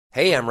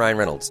Hey, I'm Ryan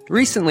Reynolds.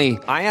 Recently,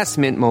 I asked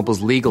Mint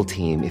Mobile's legal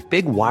team if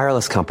big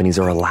wireless companies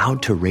are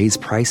allowed to raise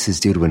prices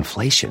due to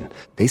inflation.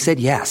 They said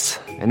yes.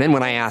 And then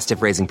when I asked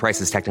if raising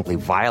prices technically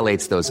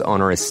violates those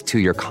onerous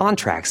two-year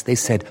contracts, they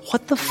said,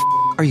 "What the f***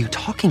 are you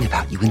talking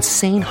about, you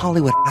insane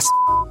Hollywood ass?"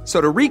 So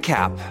to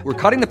recap, we're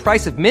cutting the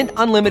price of Mint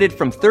Unlimited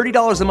from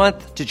 $30 a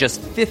month to just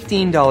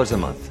 $15 a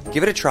month.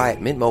 Give it a try at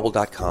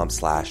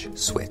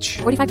mintmobile.com/switch.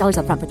 $45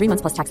 up front for 3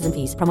 months plus taxes and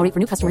fees. Promo rate for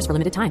new customers for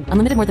limited time.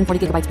 Unlimited more than 40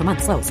 gigabytes per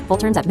month. Slows full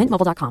terms at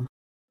mintmobile.com.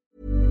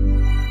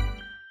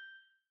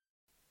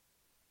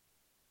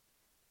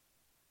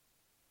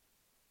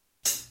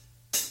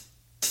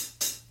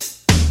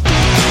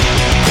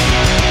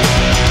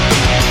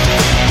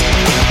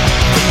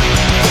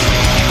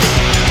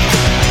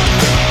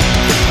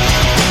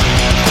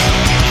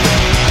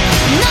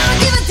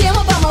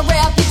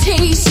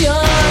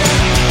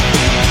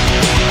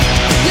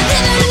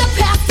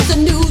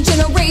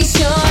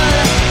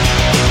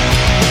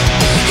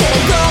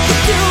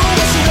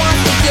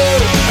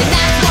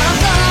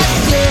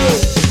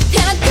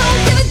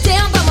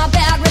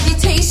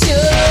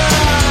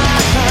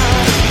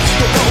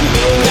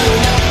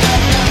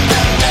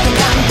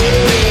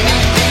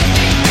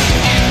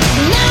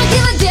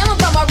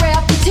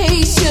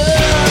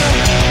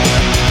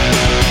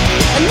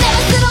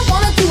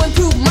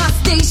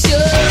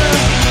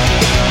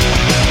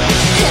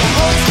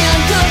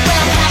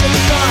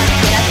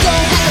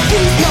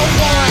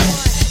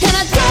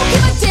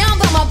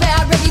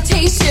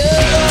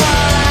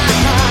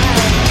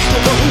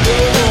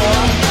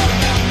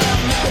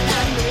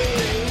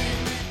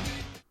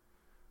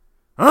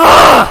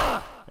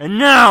 And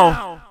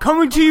now,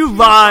 coming to you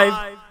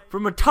live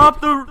from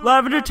atop the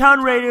Lavender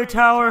Town radio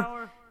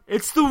tower,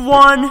 it's the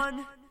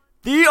one,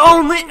 the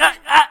only,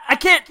 I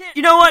can't,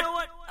 you know what?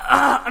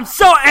 I'm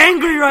so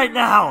angry right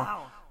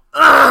now.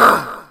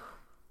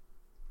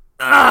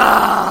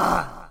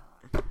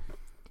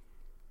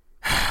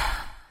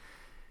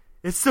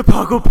 It's the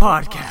Puckle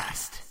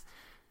Podcast.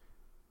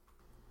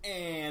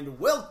 And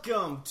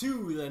welcome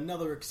to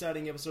another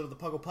exciting episode of the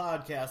Puckle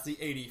Podcast, the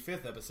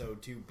 85th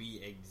episode to be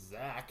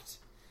exact.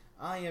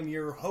 I am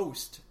your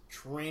host,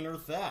 Trainer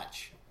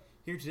Thatch,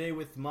 here today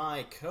with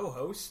my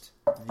co-host,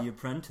 The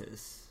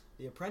Apprentice,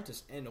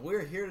 and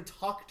we're here to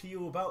talk to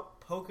you about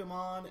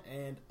Pokemon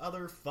and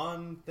other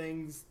fun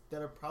things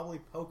that are probably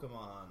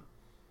Pokemon,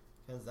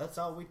 because that's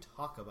all we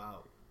talk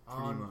about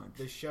on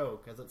the show,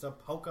 because it's a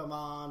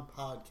Pokemon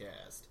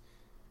podcast.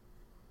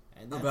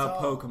 And that's about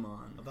all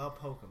Pokemon. About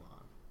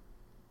Pokemon.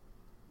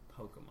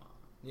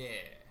 Yeah.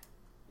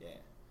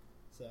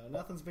 So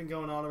nothing's been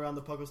going on around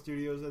the Puckle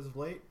Studios as of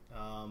late.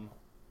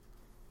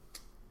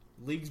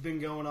 League's been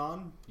going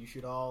on. You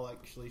should all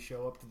actually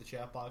show up to the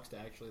chat box to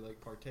actually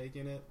partake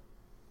in it.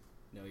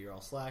 No, you're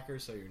all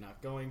slackers, so you're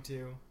not going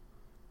to.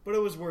 But it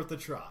was worth a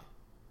try.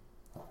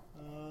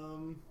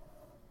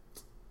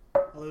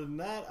 Other than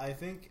that, I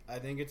think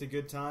it's a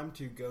good time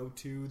to go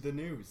to the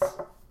news.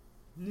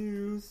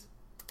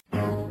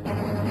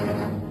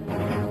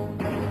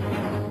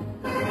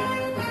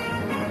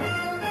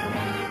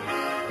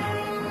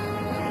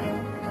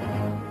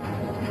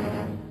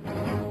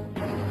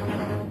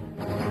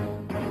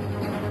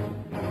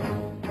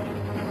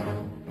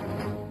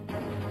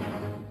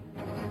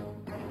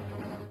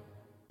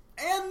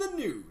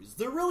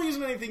 There really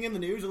isn't anything in the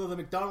news other than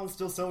McDonald's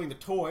still selling the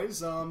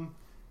toys. The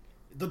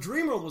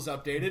Dreamworld was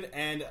updated,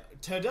 and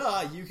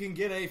ta-da, you can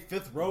get a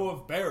 5th row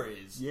of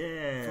berries.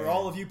 Yeah. For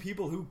all of you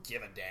people who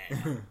give a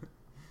damn.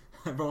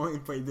 I've only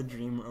played the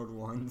Dreamworld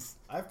once.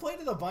 I've played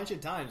it a bunch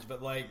of times,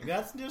 but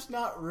that's just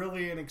not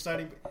really an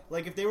exciting...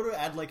 if they were to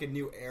add a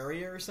new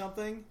area or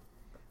something,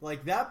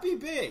 that'd be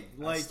big.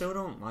 I still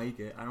don't like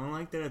it. I don't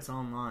like that it's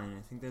online.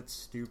 I think that's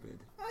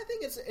stupid. I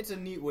think it's a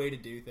neat way to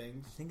do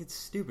things. I think it's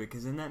stupid,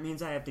 because then that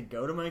means I have to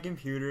go to my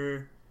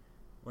computer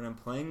when I'm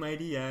playing my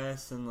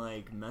DS and,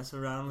 mess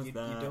around with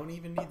that. You don't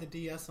even need the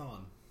DS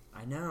on.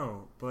 I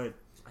know, but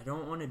I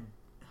don't want to...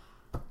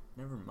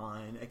 Never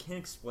mind. I can't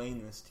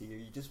explain this to you.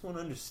 You just won't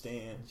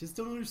understand. You just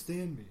don't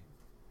understand me.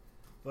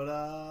 But,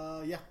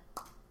 yeah.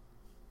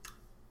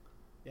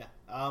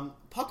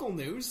 Puckle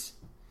news.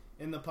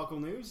 In the Puckle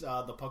news,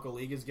 the Puckle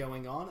League is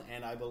going on,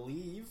 and I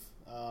believe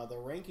the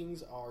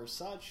rankings are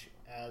such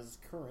as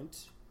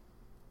current.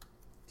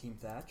 Team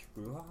Thatch,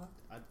 Brouhaha?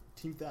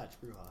 Team Thatch,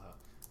 Brouhaha.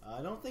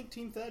 I don't think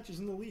Team Thatch is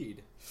in the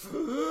lead.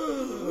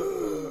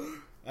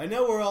 I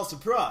know we're all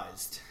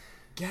surprised.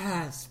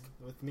 Gasp!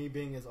 With me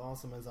being as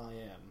awesome as I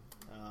am.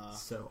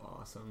 So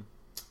awesome.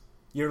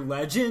 Your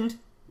legend?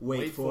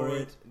 Wait for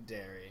it.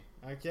 Dairy.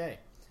 Okay.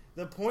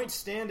 The points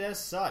stand as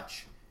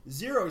such.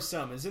 Zero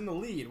Sum is in the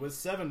lead with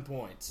 7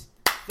 points.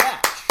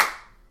 Thatch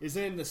is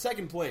in the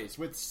second place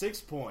with 6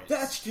 points.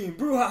 Thatch Team,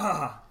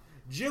 Brouhaha!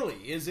 Jilly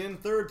is in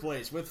third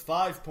place with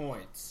 5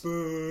 points.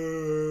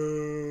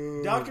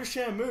 Boo! Dr.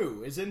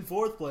 Shamu is in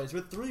fourth place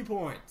with 3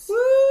 points.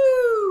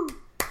 Woo!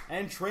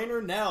 And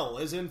Trainer Nell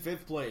is in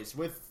fifth place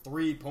with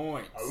 3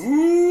 points.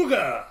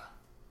 Ooga!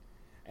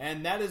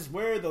 And that is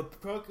where the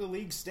Puckle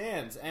League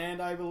stands.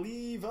 And I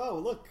believe,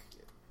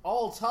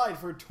 all tied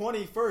for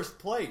 21st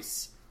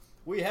place.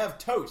 we have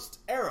Toast,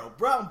 Arrow,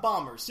 Brown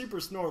Bomber, Super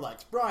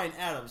Snorlax, Brian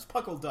Adams,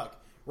 Puckle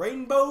Duck,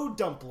 Rainbow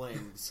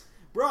Dumplings,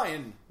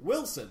 Brian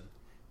Wilson.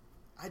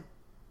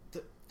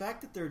 The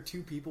fact that there are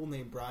two people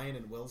named Brian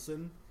and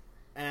Wilson,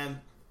 and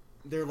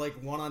they're like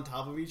one on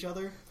top of each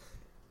other,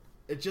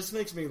 it just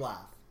makes me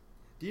laugh.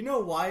 Do you know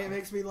why it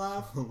makes me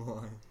laugh?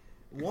 Why?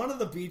 One of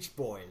the Beach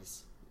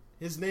Boys,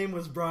 his name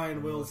was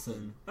Brian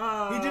Wilson.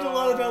 He did a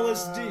lot of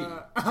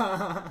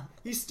LSD.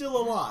 He's still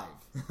alive.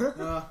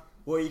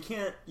 Well, you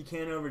can't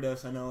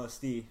overdose on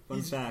LSD.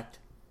 Fun fact.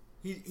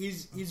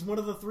 He's one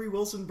of the three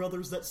Wilson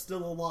brothers that's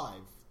still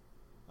alive.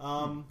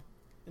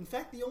 In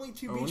fact, the only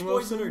two Owen Beach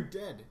Wilson? Boys that are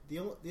dead.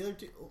 There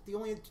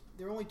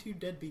are only two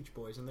dead Beach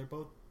Boys, and they're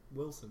both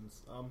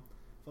Wilsons.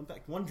 Fun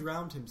fact: one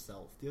drowned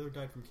himself. The other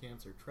died from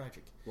cancer.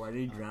 Tragic. Why did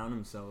he drown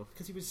himself?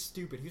 Because he was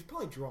stupid. He was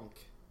probably drunk.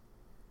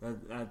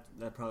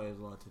 That probably has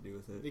a lot to do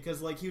with it. Because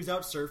he was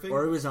out surfing,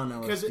 Or he was on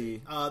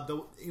LSD.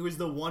 Because he was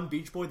the one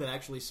Beach Boy that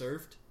actually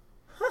surfed.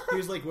 He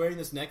was wearing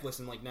this necklace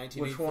in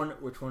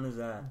 1980. Which one is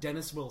that?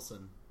 Dennis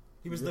Wilson.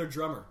 He was their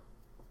drummer.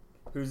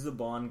 Who's the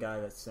blonde guy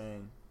that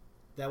sang?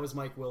 That was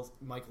Mike Love.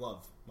 Mike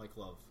Love.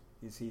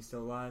 Is he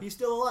still alive? He's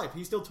still alive.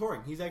 He's still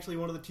touring. He's actually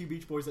one of the two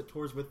Beach Boys that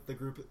tours with the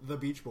group, the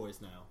Beach Boys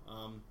now.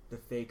 The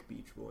fake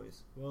Beach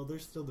Boys. Well, they're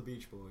still the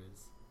Beach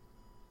Boys,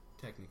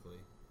 technically.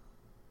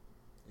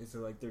 Is it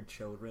like their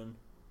children?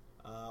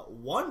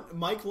 One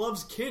Mike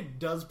Love's kid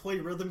does play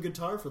rhythm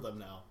guitar for them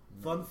now.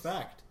 Nice. Fun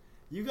fact.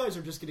 You guys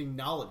are just getting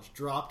knowledge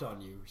dropped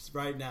on you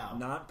right now.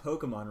 Not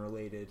Pokemon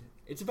related.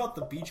 It's about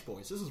the Beach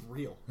Boys. This is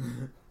real.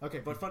 Okay,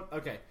 but fun.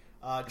 Okay.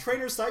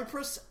 Trainer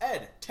Cypress,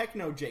 Ed,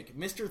 Techno Jake,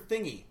 Mr.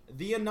 Thingy,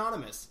 The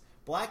Anonymous,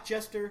 Black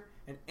Jester,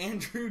 and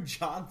Andrew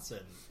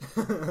Johnson.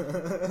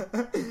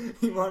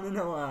 You want to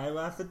know why I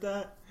laugh at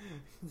that?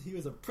 He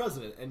was a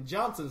president, and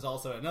Johnson's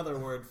also another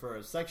word for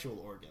a sexual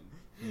organ.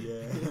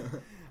 Yeah.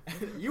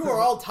 You are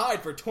all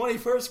tied for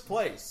 21st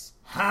place.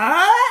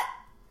 Huh?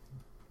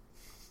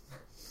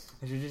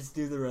 I should just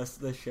do the rest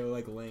of the show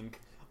like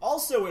Link.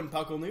 Also in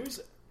Puckle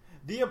News,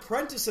 The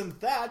Apprentice and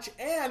Thatch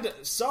and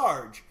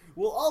Sarge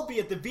will all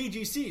be at the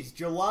VGCs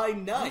July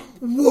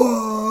 9th.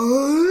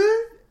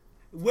 What?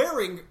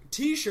 Wearing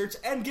t-shirts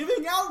and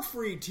giving out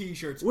free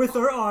t-shirts. With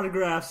our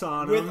autographs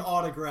on them. With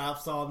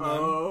autographs on them.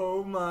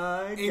 Oh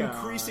my god.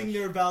 Increasing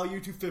their value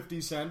to 50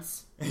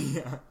 cents.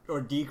 Yeah,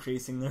 or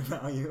decreasing their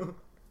value.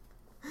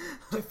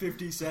 To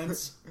 50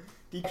 cents.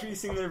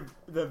 Decreasing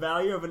the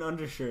value of an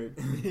undershirt.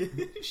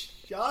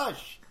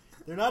 Shush.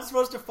 They're not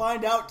supposed to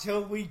find out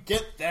till we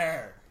get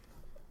there.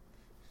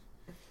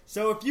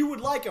 So if you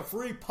would like a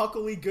free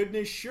Puckly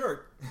Goodness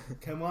shirt,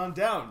 come on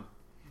down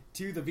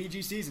to the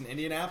VGCs in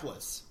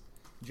Indianapolis.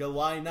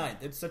 July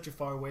 9th. It's such a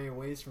far way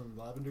away from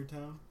Lavender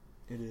Town.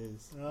 It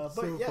is.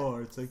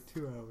 Far. It's like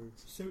 2 hours.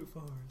 So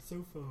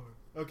far.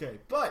 Okay,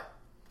 but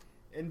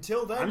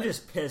until then... I'm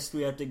just pissed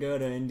we have to go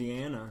to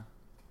Indiana.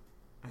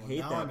 I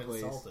hate that I'm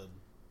place. Insulted.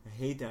 I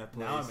hate that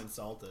place. Now I'm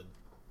insulted.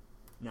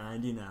 Nah,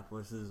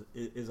 Indianapolis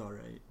is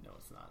alright. No,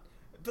 it's not.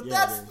 But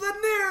yeah, that's the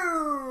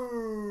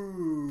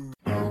news!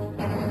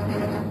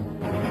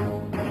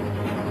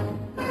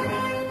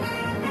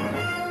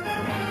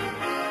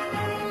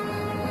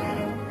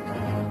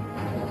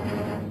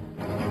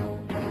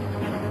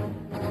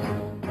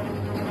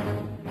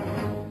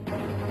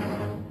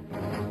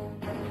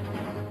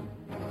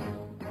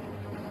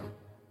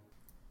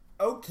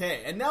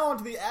 Okay, and now on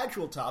to the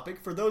actual topic.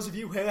 For those of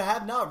you who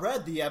have not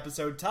read the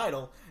episode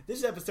title,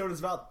 this episode is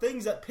about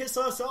things that piss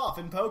us off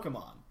in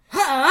Pokemon.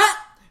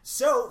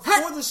 So,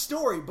 for the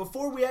story,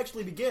 before we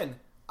actually begin,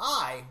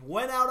 I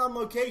went out on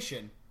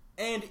location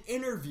and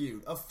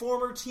interviewed a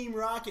former Team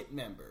Rocket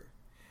member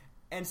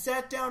and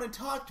sat down and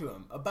talked to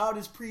him about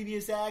his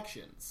previous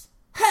actions.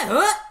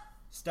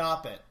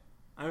 Stop it.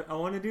 I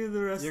want to do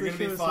the rest You're of the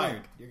show. You're going to be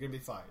fired. You're going to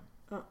be fired.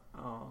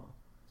 Oh.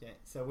 Okay,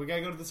 so we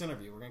gotta go to this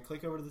interview. We're gonna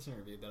click over to this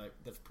interview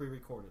that's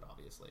pre-recorded,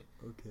 obviously.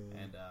 Okay.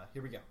 And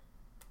here we go.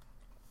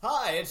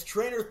 Hi, it's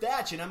Trainer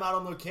Thatch, and I'm out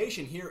on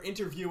location here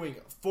interviewing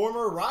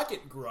former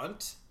Rocket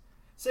Grunt.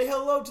 Say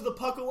hello to the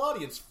Puckle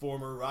audience,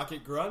 former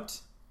Rocket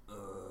Grunt.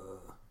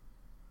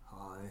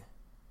 Hi.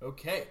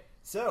 Okay,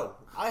 so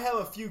I have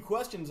a few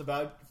questions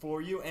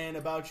for you and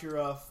about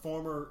your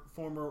former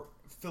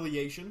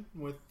affiliation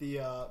with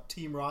the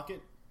Team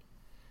Rocket.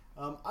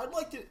 I'd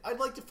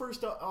like to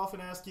first off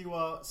and ask you.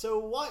 So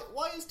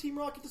why is Team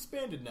Rocket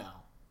disbanded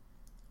now?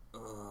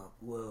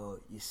 Well,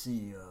 you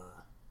see,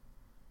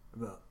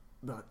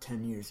 about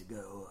 10 years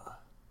ago,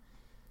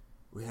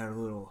 we had a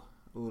little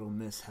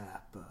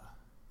mishap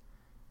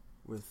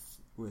with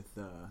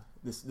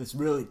this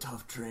really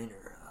tough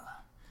trainer.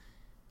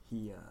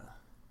 He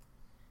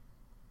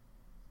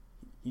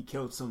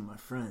killed some of my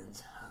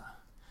friends.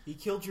 He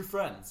killed your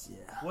friends.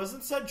 Yeah.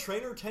 Wasn't said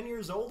trainer 10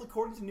 years old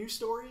according to news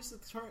stories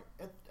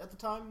at the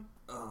time?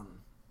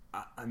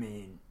 I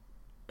mean,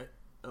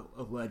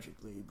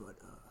 allegedly, but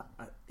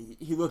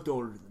he looked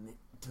older than me.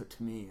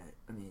 To me,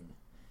 I mean,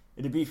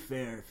 to be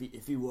fair,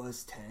 if he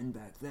was 10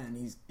 back then,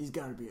 he's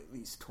got to be at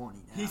least 20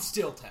 now. He's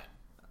still 10.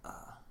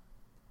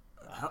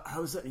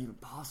 How is that even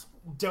possible?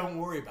 Don't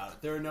worry about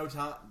it. There are no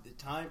time.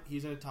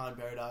 He's in a time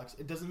paradox.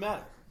 It doesn't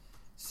matter.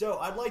 So,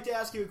 I'd like to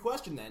ask you a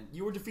question then.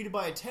 You were defeated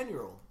by a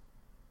 10-year-old.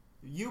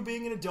 You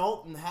being an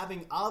adult and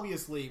having,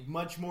 obviously,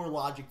 much more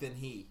logic than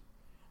he.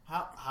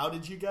 How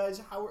did you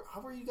guys... How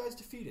were you guys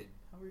defeated?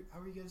 How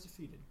were you guys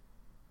defeated?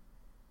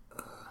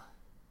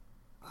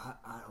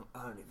 I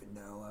don't even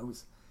know.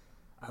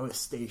 I was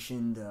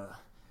stationed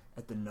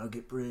at the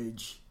Nugget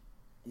Bridge.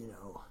 You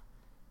know,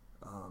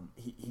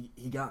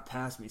 he got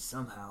past me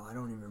somehow. I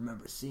don't even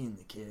remember seeing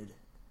the kid,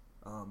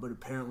 but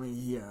apparently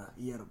he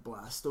had a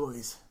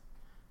Blastoise.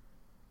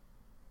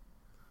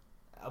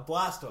 A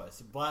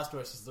Blastoise.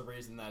 Blastoise is the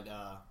reason that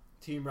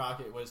Team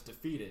Rocket was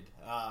defeated.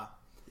 Yeah,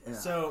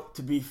 so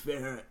to be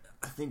fair,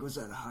 I think it was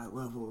at a high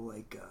level,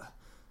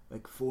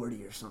 like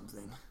 40 or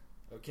something.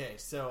 Okay,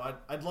 so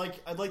I'd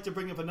like to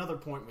bring up another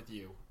point with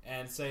you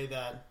and say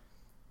that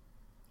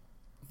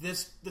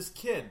this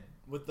kid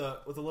with the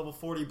level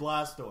 40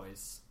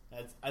 Blastoise,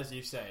 as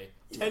you say,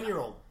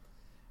 10-year-old.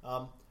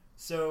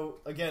 So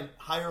again,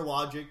 higher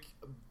logic,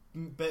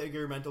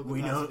 bigger mental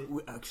capacity.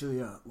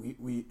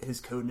 We his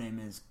code name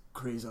is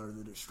Quasar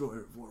the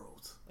Destroyer of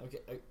Worlds.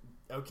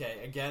 Okay.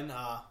 Again,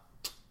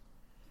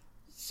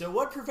 so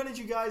what prevented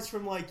you guys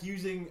from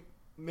using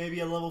maybe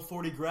a level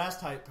 40 grass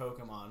type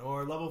Pokemon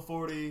or level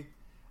 40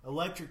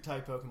 electric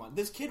type Pokemon?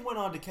 This kid went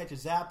on to catch a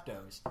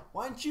Zapdos.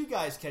 Why didn't you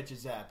guys catch a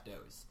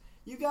Zapdos?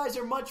 You guys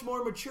are much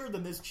more mature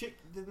than this kid.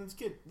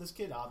 This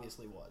kid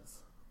obviously was.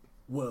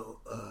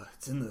 Well,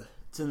 it's in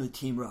the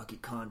Team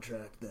Rocket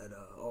contract that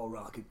all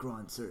Rocket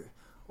Grunts are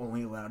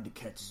only allowed to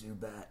catch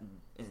Zubat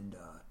and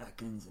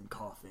Ekans and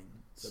Coughing.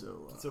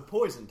 So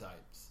poison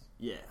types.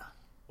 Yeah.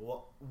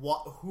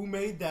 Who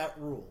made that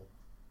rule?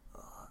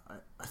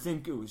 I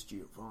think it was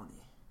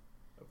Giovanni.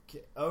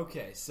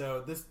 Okay.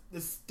 So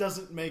this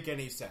doesn't make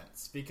any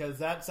sense because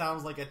that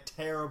sounds like a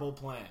terrible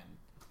plan.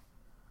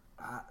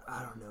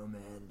 I don't know,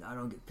 man. I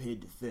don't get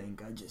paid to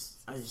think. I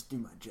just do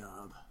my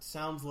job.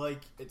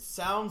 It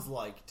sounds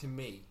like to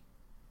me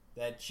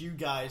that you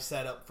guys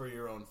set up for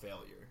your own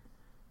failure.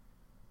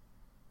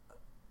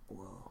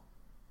 Well,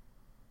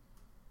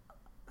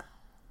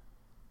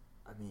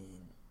 I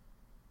mean,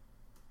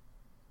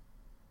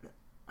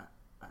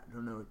 I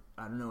don't know.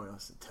 I don't know what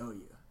else to tell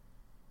you.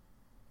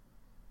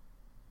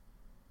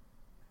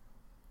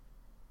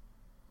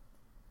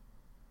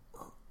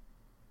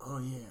 Oh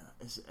yeah,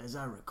 as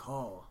I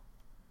recall,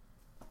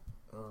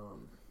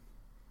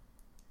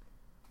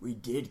 we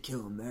did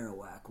kill a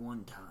Marowak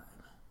one time.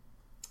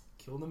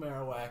 Killed a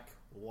Marowak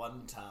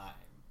one time.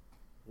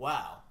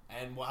 Wow.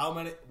 And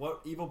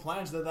what evil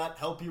plans did that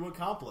help you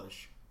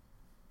accomplish?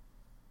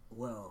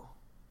 Well,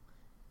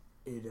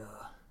 it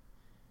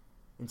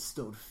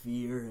instilled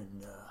fear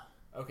and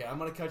Okay, I'm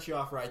gonna cut you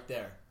off right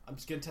there. I'm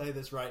just gonna tell you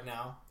this right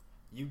now.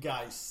 You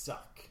guys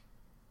suck.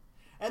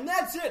 And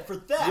that's it for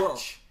Thatch.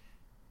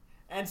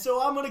 Whoa. And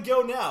so I'm gonna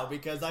go now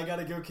because I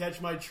gotta go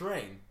catch my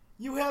train.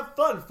 You have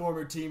fun,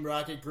 former Team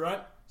Rocket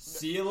Grunt.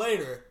 See you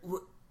later.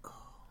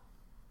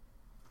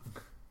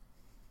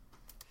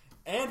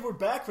 And we're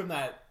back from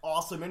that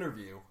awesome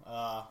interview.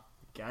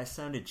 Guy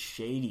sounded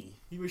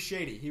shady. He was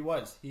shady. He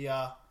was. It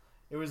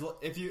was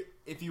if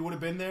you would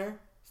have been there,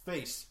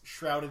 face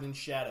shrouded in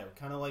shadow,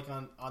 kind of like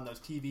on those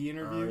TV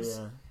interviews.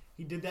 Oh, yeah.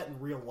 He did that in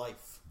real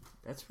life.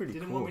 That's pretty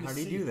Didn't cool. want me to How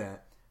do you see. do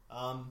that?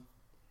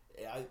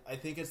 I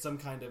think it's some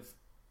kind of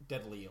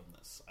deadly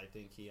illness. I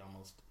think he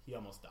almost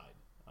died.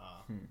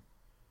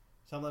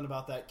 Something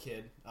about that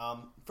kid.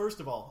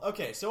 First of all,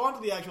 okay, so on to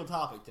the actual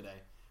topic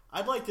today.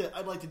 I'd like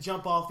to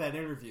jump off that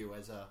interview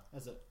as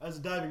a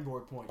diving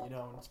board point, and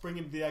spring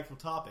into the actual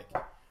topic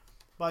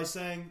by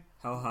saying,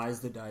 How high is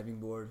the diving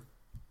board?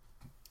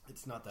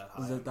 it's not that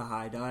high. Is it the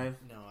high dive?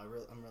 No,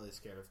 I'm really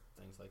scared of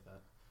things like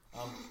that.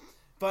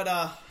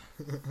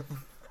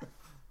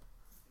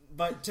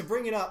 But to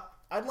bring it up,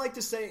 I'd like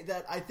to say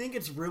that I think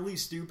it's really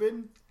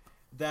stupid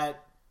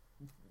that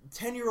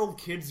 10-year-old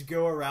kids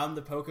go around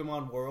the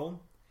Pokemon world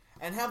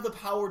and have the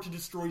power to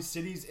destroy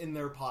cities in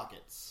their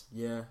pockets.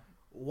 Yeah.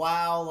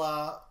 While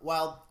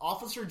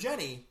Officer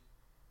Jenny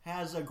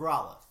has a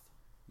Growlithe.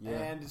 Yeah.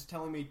 And is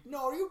telling me,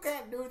 no, you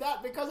can't do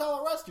that because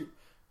I'll arrest you.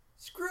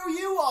 Screw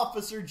you,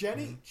 Officer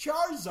Jenny.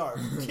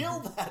 Charizard,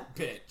 kill that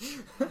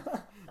bitch.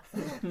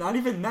 Not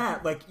even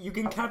that. Like, you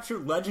can capture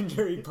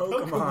legendary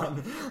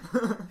Pokemon.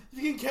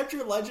 You can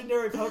capture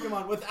legendary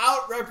Pokemon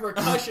without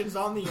repercussions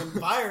on the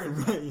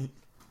environment. Right.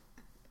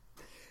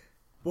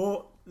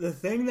 Well, the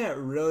thing that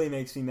really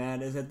makes me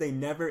mad is that they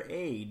never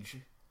age.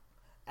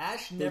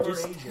 Ash They're never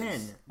just ages.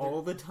 10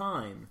 all the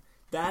time.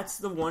 That's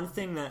the one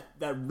thing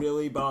that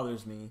really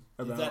bothers me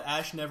about... Is that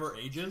Ash never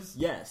ages?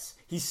 Yes.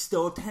 He's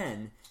still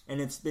 10,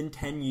 and it's been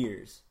 10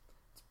 years.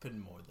 It's been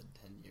more than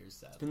 10 years,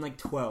 sadly. It's been like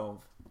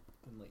 12.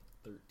 It's been like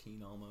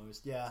 13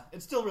 almost. Yeah,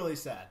 it's still really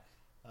sad.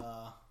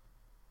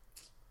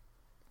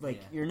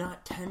 You're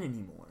not 10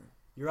 anymore.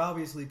 You're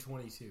obviously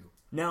 22.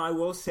 Now, I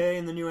will say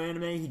in the new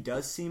anime, he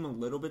does seem a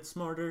little bit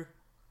smarter.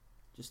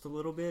 Just a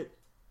little bit.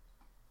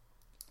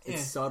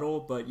 It's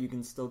subtle, but you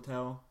can still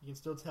tell. You can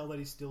still tell that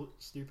he's still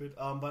stupid.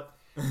 But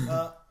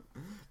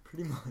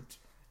Pretty much.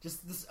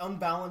 Just this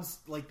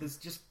unbalanced, like this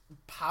just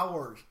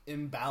power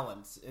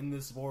imbalance in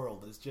this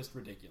world is just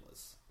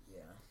ridiculous.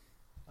 Yeah.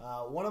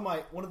 One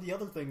of the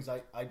other things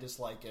I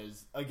dislike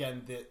is,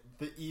 again,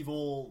 the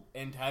evil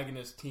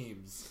antagonist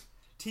teams.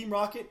 Team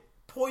Rocket,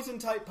 poison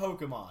type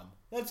Pokemon.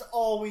 That's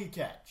all we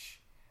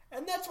catch.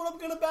 And that's what I'm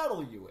gonna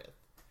battle you with.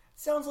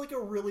 Sounds like a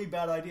really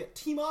bad idea.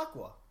 Team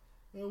Aqua.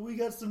 We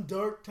got some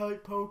dark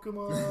type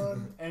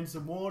Pokemon and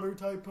some water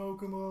type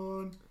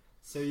Pokemon.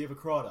 So you have a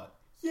Crawdad.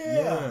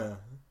 Yeah.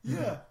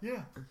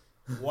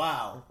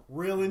 Wow.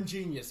 Real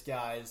ingenious,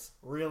 guys.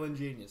 Real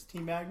ingenious.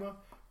 Team Magma,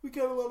 we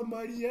got a lot of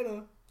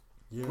Mightyena.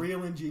 Yeah.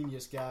 Real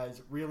ingenious,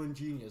 guys. Real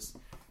ingenious.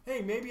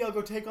 Hey, maybe I'll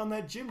go take on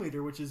that gym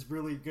leader, which is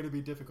really going to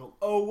be difficult.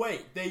 Oh,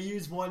 wait. They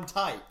use one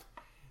type.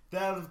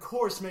 That, of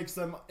course, makes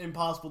them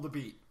impossible to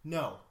beat.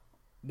 No,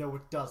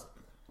 it doesn't.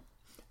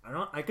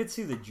 I could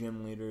see the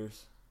gym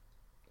leaders.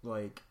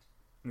 Like,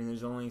 I mean,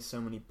 there's only so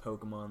many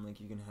Pokemon, like,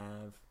 you can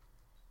have.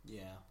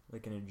 Yeah.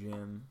 Like, in a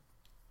gym.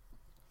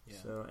 Yeah.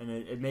 So, and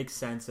it makes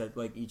sense that,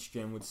 like, each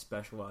gym would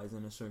specialize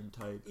in a certain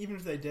type. Even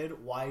if they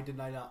did, why did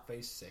I not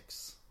face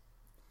 6?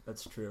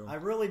 That's true. I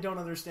really don't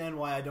understand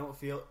why I don't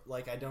feel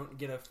like I don't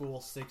get a full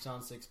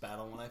 6-on-6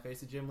 battle when I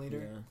face a gym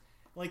leader. Yeah.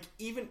 Like,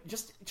 even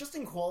just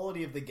in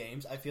quality of the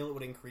games, I feel it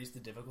would increase the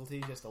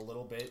difficulty just a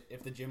little bit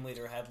if the gym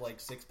leader had, like,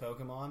 6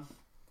 Pokemon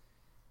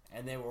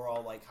and they were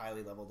all, like,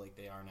 highly leveled like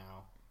they are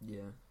now.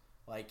 Yeah.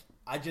 Like,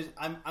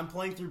 I'm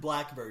playing through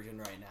Black version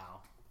right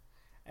now.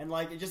 And,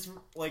 like, it just,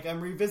 like,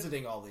 I'm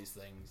revisiting all these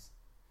things.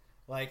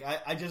 Like,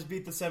 I just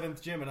beat the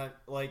 7th gym, and,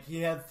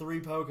 he had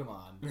 3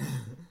 Pokemon.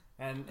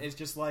 And it's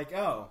just like,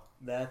 oh.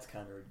 That's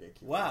kind of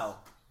ridiculous. Wow.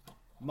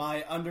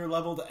 My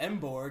underleveled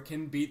Emboar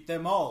can beat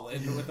them all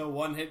with a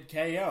one-hit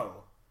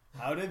KO.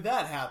 How did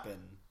that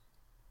happen?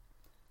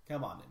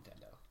 Come on,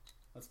 Nintendo.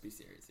 Let's be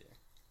serious here.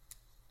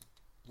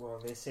 Well,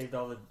 they saved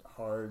all the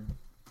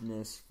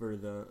hardness for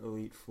the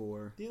Elite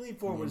Four. The Elite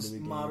Four was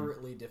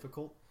moderately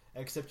difficult,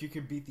 except you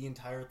could beat the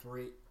entire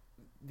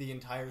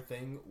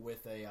thing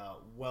with a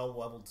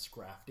well-leveled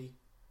Scrafty.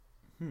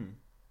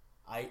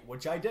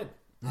 Which I did.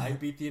 I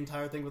beat the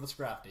entire thing with a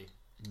Scrafty.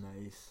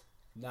 Nice.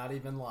 Not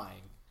even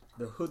lying.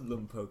 The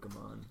Hoodlum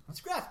Pokemon.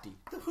 Scrafty,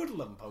 the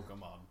Hoodlum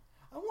Pokemon.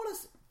 I want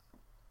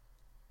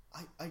to.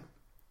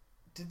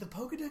 Did the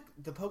Pokedex?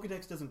 The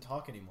Pokedex doesn't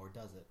talk anymore,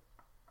 does it?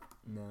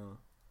 No.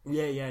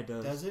 Yeah, it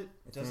does. Does it?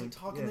 Does it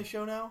talk in the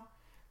show now?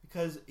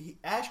 Because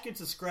Ash gets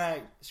a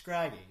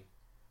Scraggy,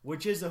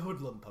 which is a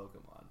Hoodlum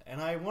Pokemon,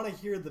 and I want to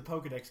hear the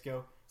Pokedex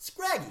go,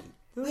 Scraggy,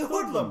 the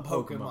Hoodlum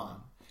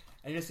Pokemon.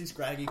 And you see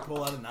Scraggy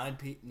pull out a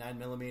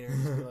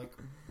 9mm. You're like,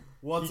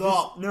 what's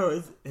up?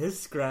 No, his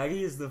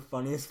Scraggy is the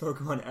funniest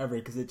Pokemon ever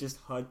because it just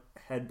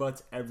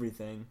headbutts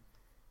everything,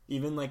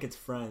 even like its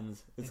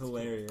friends. It's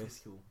hilarious. Cool. It's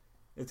cool.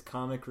 It's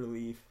comic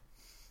relief.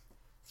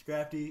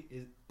 Scrafty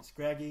is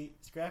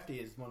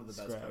one of the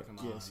best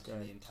Pokemon in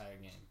the entire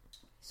game.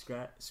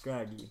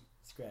 Scraggy.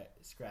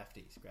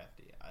 Scrafty.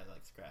 I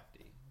like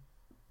Scrafty.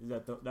 Is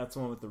that's the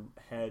one with the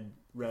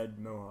red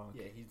mohawk?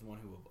 Yeah, he's the one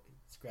who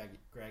Scraggy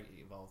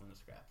evolved into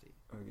Scrafty.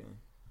 Okay.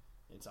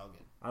 It's all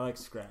good. I like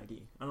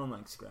Scraggy. I don't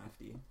like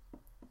Scrafty.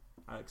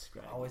 I like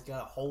Scraggy. Always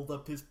gotta hold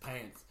up his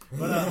pants.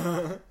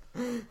 But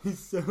he's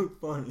so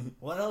funny.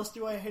 What else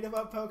do I hate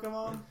about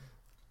Pokemon?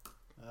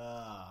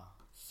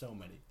 So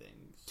many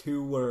things.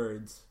 2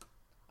 words.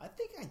 I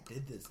think I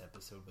did this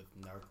episode with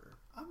Narker.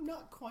 I'm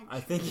not quite sure. I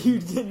think you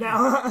did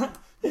now.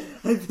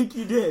 I think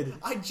you did.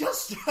 I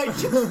just sat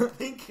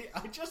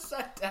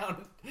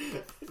down.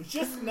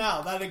 Just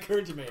now, that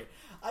occurred to me.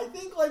 I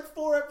think like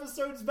 4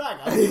 episodes back,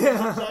 I did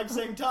the exact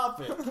same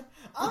topic.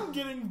 I'm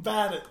getting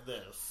bad at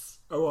this.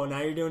 Oh, well,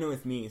 now you're doing it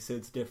with me, so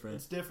it's different.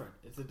 It's different.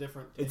 It's a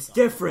different... It's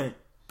different.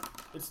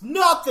 It's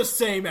not the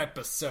same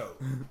episode.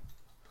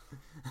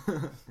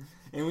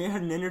 And we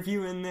had an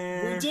interview in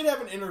there. We did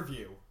have an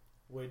interview,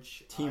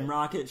 which... Team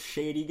Rocket,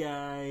 shady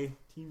guy.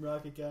 Team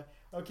Rocket guy.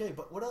 Okay,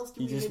 but what else do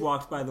we hate? He just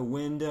walked by the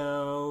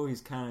window.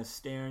 He's kind of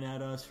staring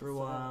at us for a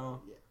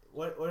while. Yeah.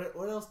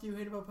 What else do you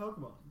hate about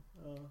Pokemon?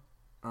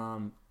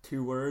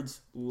 2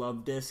 words.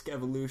 Love Disc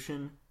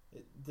evolution.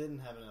 It didn't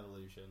have an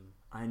evolution.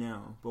 I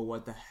know, but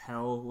what the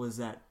hell was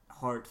that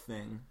heart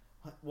thing?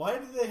 Why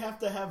do they have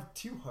to have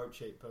 2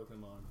 heart-shaped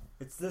Pokemon?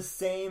 It's the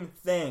same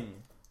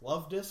thing.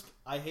 Love Disc.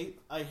 I hated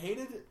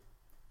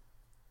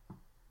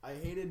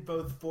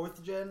both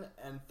 4th gen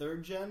and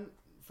 3rd gen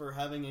for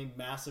having a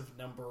massive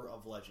number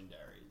of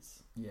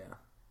legendaries. Yeah,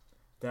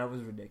 that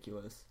was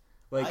ridiculous.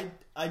 Like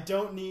I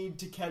don't need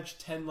to catch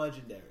 10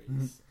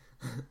 legendaries.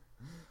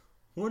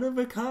 One of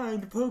a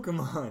kind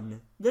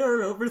Pokemon. There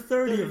are over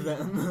 30 of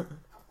them.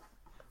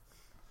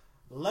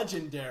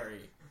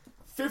 Legendary.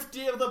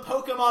 50 of the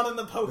Pokemon in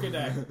the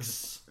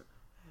Pokedex.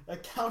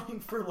 Accounting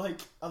for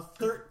like a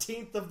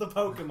 13th of the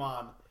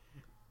Pokemon.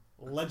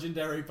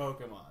 Legendary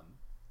Pokemon.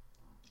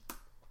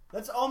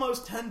 That's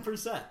almost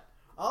 10%.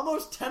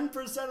 Almost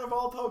 10% of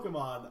all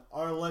Pokemon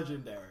are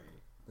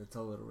legendary. That's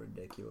a little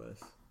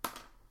ridiculous.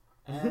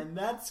 And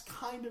that's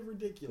kind of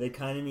ridiculous. They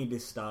kind of need to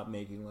stop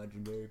making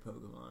legendary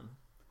Pokemon.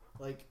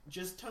 Like,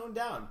 just tone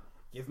down.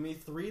 Give me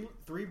three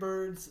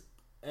birds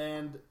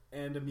and a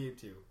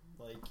Mewtwo.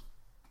 Like,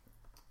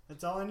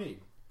 that's all I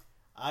need.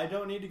 I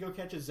don't need to go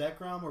catch a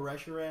Zekrom, a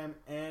Reshiram,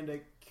 and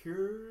a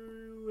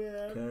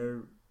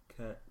Kiraram.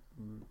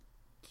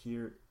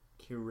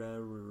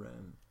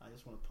 I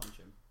just want to punch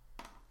him.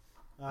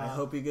 I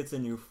hope he gets a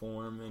new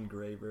form in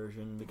Gray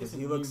version because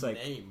he looks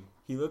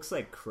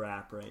like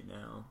crap right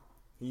now.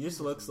 He just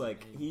looks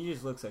like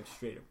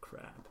straight up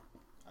crap.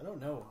 I don't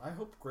know. I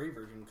hope Gray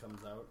version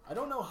comes out. I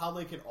don't know how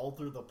they could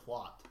alter the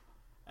plot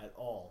at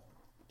all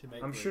to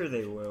make. I'm sure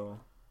they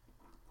will.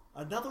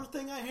 Another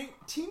thing I hate: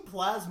 Team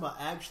Plasma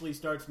actually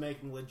starts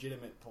making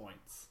legitimate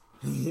points.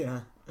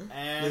 Yeah,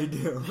 and they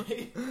do.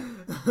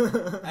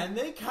 And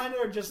they kind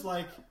of are just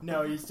like,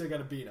 no, you still got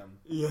to beat him.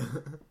 Yeah,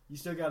 you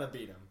still got to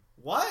beat him.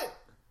 What?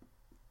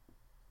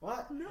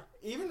 No.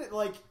 Even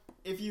like,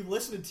 if you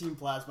listen to Team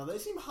Plasma, they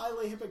seem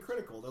highly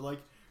hypocritical. They're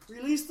like,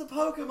 release the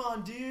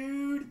Pokemon,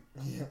 dude.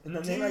 Yeah, and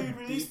then they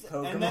release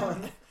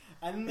Pokemon,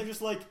 and then they're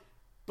just like,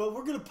 but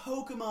we're gonna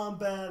Pokemon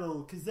battle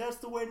because that's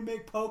the way to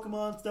make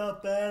Pokemon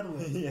stop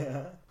battling.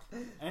 Yeah,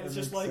 and it's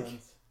just like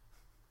sense.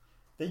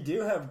 They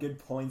do have good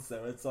points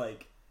though. It's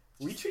like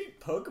we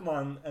treat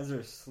Pokemon as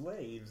our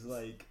slaves.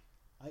 Like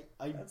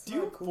I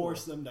do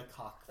force them to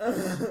cock.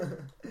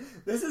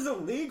 This is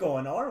illegal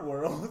in our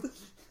world.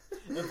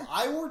 If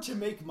I were to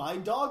make my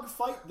dog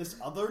fight this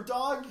other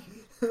dog,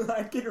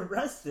 I'd get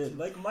arrested,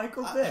 like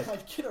Michael Vick.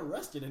 I'd get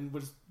arrested and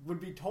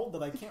would be told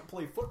that I can't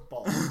play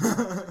football.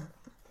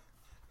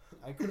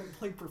 I couldn't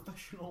play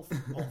professional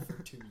football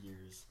for 2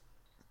 years.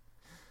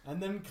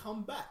 And then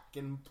come back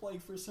and play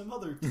for some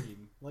other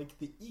team, like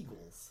the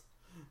Eagles.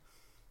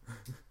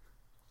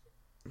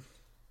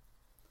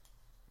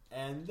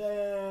 And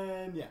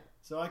then, yeah.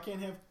 So I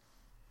can't have...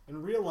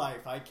 In real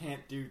life, I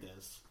can't do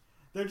this.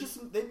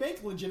 They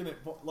make legitimate...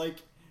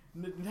 Like,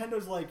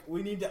 Nintendo's like,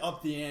 we need to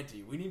up the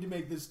ante. We need to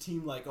make this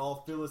team, like,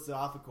 all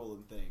philosophical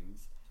and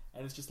things.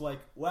 And it's just like,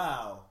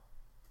 wow.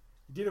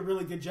 You did a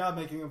really good job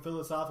making them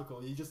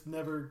philosophical. You just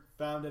never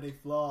found any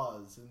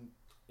flaws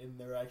in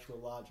their actual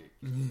logic.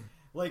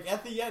 Like,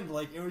 at the end,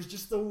 like, it was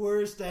just the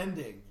worst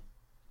ending.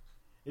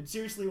 It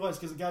seriously was,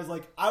 because the guy's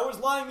like, I was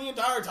lying the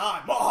entire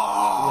time.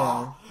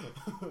 Yeah.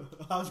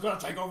 I was going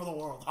to take over the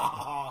world.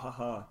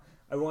 I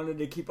wanted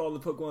to keep all the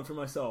Pokemon for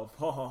myself.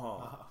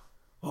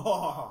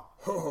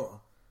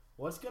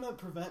 What's going to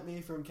prevent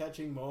me from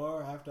catching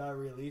more after I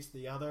release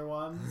the other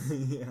ones?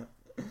 Yeah.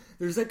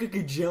 There's like a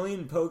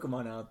gajillion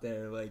Pokemon out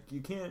there. Like, you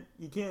can't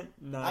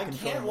not I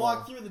can't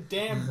walk through the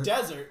damn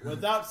desert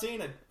without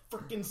seeing a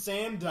freaking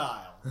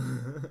Sandile.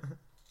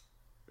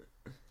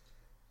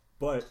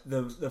 But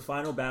the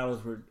final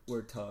battles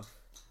were tough.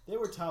 They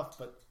were tough,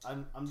 but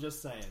I'm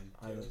just saying.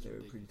 I thought they were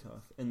pretty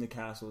tough. And the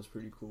castle was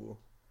pretty cool.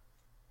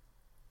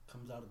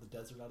 Comes out of the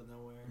desert out of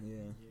nowhere.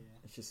 Yeah.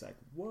 It's just like,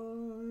 what?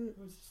 It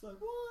was just like,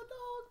 what,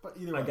 dog? But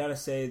either way. I gotta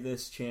say,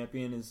 this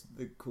champion is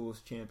the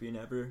coolest champion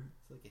ever.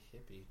 It's like a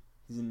hippie.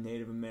 He's a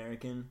Native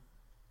American.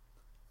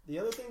 The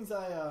other things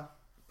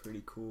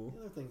pretty cool. The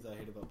other things I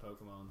hate about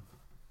Pokemon.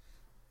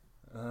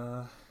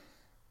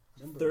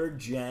 Third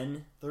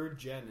gen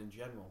in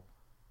general.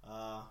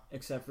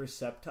 Except for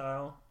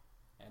Sceptile.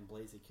 And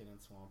Blaziken and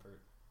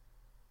Swampert.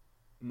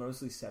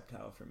 Mostly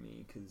Sceptile for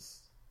me,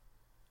 because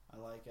I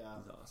like...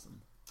 he's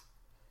awesome.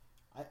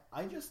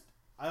 I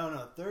don't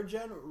know. Third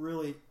gen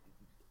really...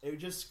 It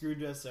just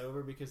screwed us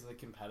over because of the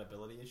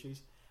compatibility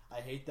issues. I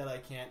hate that I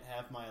can't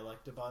have my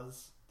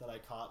Electabuzz that I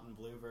caught in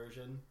blue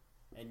version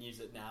and use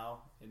it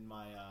now in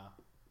my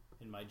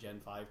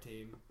Gen 5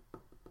 team.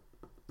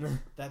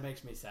 That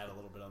makes me sad a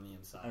little bit on the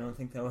inside. I don't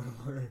think that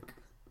would work.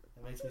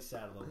 That makes me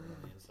sad a little bit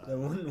on the inside. That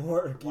wouldn't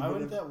work. Why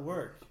wouldn't that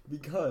work?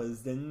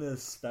 Because then the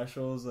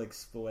specials like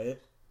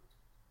split.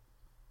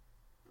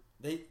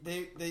 They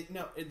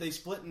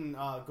split in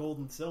gold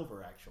and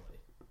silver actually.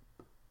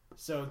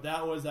 So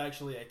that was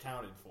actually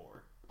accounted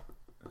for.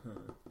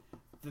 Uh-huh.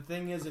 The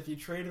thing is, if you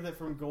traded it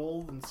from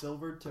gold and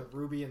silver to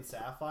ruby and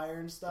sapphire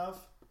and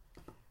stuff,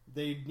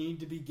 they'd need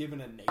to be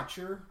given a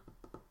nature,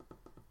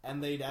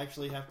 and they'd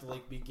actually have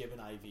to be given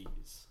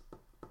IVs,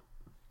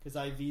 because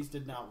IVs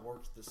did not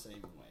work the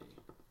same way.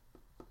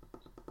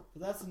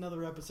 But that's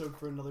another episode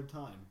for another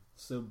time.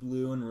 So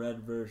blue and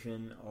red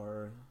version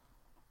are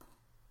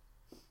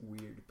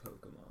weird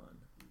Pokemon.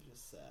 I'm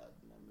just sad,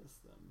 and I miss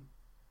them.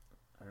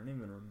 I don't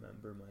even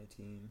remember my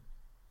team.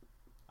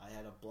 I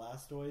had a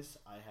Blastoise,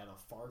 I had a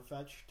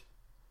Farfetch'd,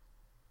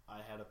 I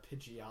had a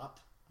Pidgeot.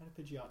 I had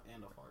a Pidgeot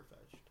and a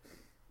Farfetch'd.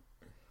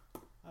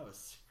 I was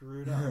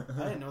screwed up.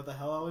 I didn't know what the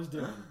hell I was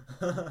doing.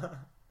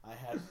 I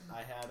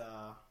had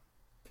a...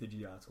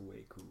 Pidgeot's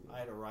way cool. I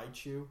had a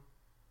Raichu.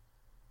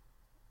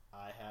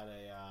 I had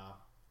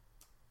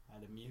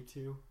a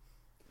Mewtwo.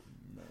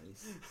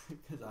 Nice.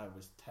 Because I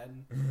was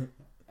 10.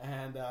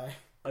 And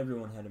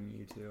everyone had a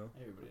Mewtwo.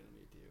 Everybody had a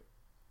Mewtwo.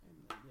 And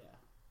yeah.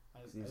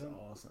 He's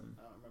awesome.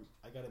 I don't remember.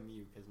 I got a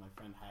Mew because my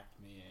friend hacked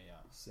me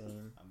a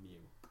Mew.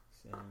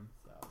 Same.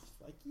 So I was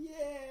just like,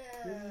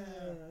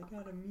 yeah, I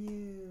got a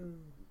Mew.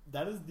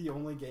 That is the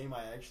only game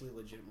I actually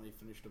legitimately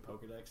finished a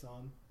Pokedex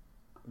on.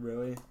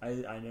 Really?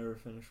 I never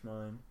finished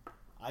mine.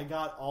 I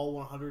got all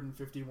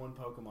 151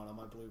 Pokemon on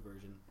my blue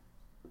version.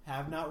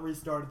 Have not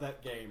restarted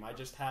that game. I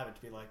just have it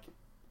to be like,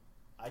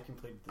 I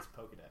completed this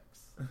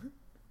Pokedex.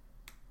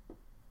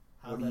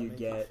 What do you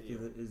get?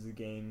 Is the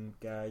game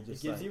guy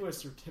just it gives you a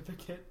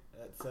certificate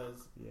that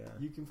says,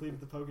 you completed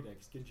the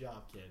Pokedex. Good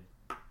job, kid.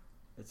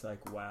 It's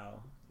like,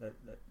 wow.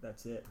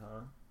 That's it,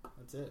 huh?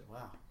 That's it.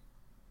 Wow.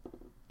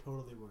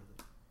 Totally worth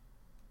it.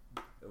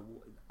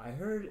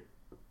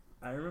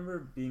 I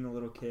remember being a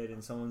little kid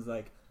and someone's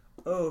like,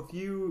 oh, if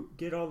you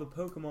get all the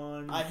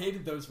Pokemon... I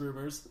hated those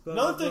rumors.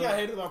 Another thing I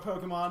hated about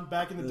Pokemon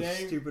back in the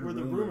day were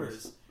the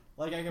rumors.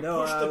 Like, I could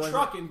push the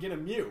truck and get a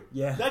Mew.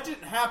 Yeah. That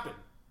didn't happen.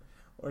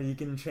 Or you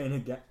can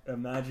train a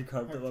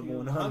Magikarp to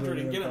level 100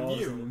 and get a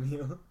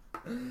Mew.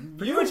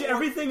 Pretty much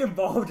everything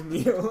involved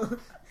Mew.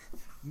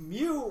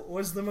 Mew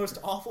was the most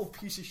awful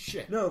piece of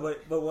shit. No,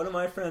 but one of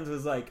my friends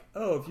was like,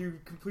 oh, if you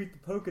complete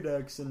the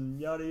Pokedex and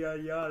yada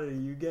yada yada,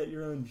 you get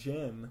your own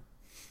gym.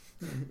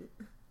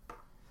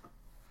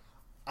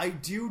 I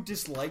do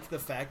dislike the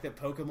fact that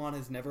Pokemon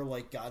has never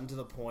gotten to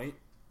the point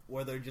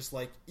where they're just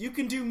like, you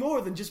can do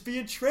more than just be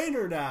a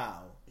trainer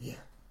now. Yeah.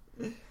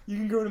 You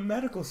can go to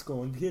medical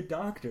school and be a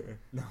doctor.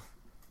 No.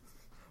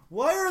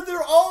 Why are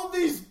there all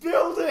these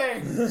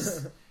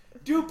buildings?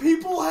 Do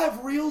people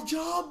have real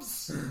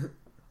jobs?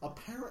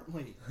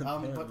 Apparently.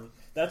 But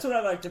that's what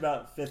I liked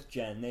about 5th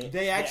Gen.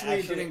 They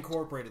actually did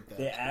incorporate it.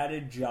 They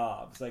added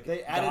jobs.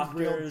 They added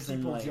doctors real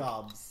people and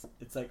jobs.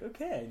 It's like,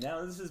 okay,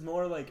 now this is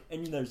more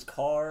and there's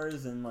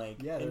cars and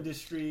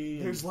industry.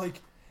 There's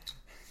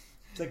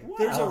it's like,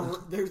 wow.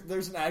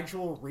 There's an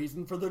actual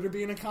reason for there to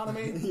be an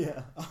economy.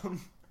 Yeah.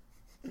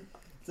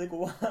 It's like,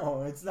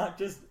 wow, it's not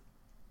just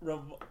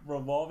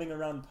revolving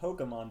around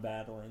Pokemon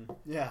battling.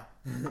 Yeah.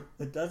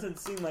 It doesn't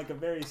seem like a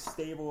very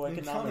stable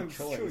economic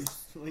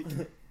choice.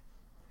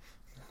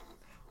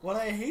 What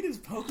I hate is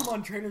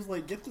Pokemon trainers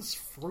get this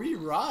free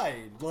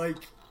ride.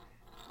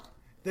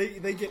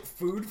 They get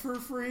food for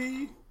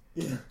free.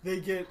 Yeah.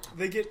 They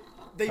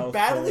Health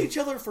battle pay. each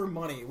other for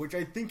money, which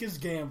I think is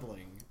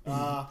gambling.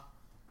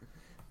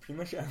 Pretty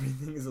much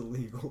everything is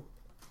illegal.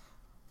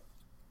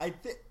 I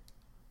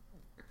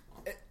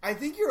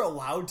think you're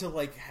allowed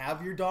to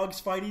have your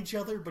dogs fight each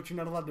other, but you're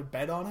not allowed to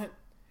bet on it.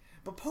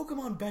 But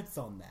Pokemon bets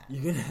on that.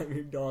 You can have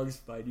your dogs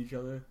fight each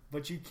other,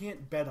 but you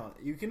can't bet on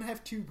it. You can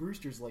have two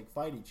roosters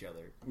fight each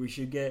other.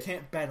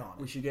 Can't bet on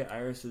it. We should get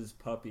Iris's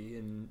puppy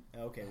and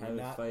have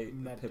it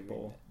fight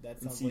Pitbull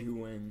and see who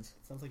wins.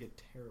 Sounds like a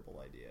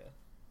terrible idea.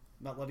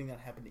 Not letting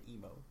that happen to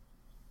Emo.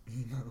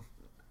 Emo.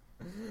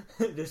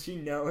 Does she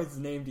know it's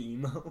named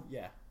Emo?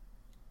 Yeah.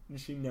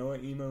 Does she know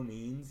what emo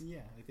means?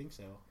 Yeah, I think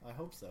so. I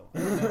hope so.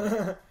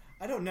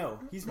 I don't know.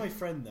 He's my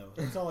friend, though.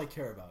 That's all I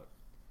care about.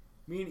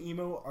 Me and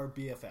Emo are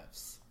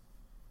BFFs.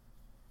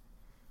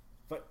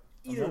 But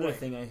either Another way.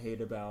 thing I hate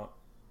about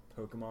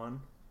Pokemon.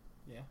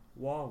 Yeah?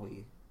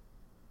 Wally.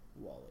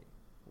 Wally.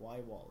 Why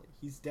Wally?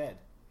 He's dead.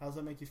 How does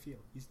that make you feel?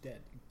 He's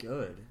dead.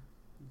 Good.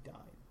 He died.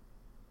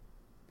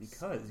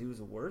 Because he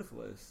was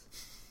worthless.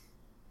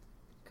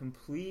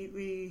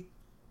 Completely...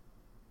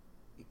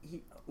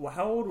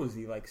 how old was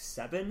he?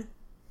 7?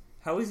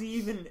 How is he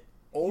even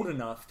old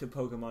enough to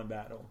Pokemon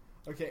battle?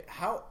 Okay,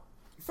 how...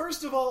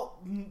 First of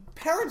all,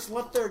 parents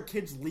let their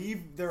kids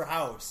leave their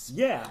house.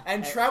 Yeah.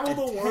 And travel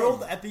the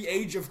world at the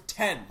age of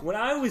 10. When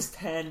I was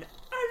 10,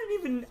 I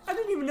didn't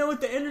even know what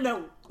the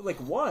internet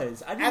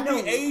was. I didn't know.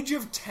 At the age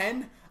of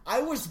 10,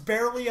 I was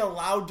barely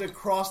allowed to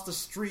cross the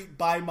street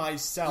by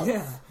myself.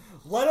 Yeah.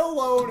 Let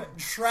alone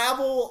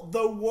travel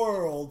the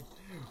world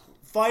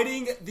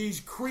fighting these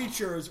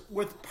creatures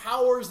with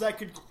powers that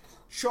could...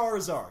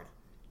 Charizard.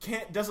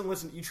 Doesn't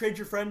listen. You trade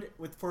your friend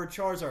for a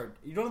Charizard.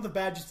 You don't have the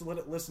badges to let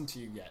it listen to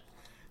you yet.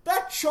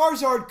 That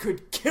Charizard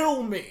could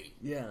kill me.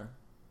 Yeah.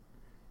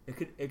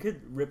 It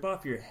could rip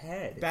off your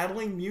head.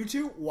 Battling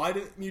Mewtwo? Why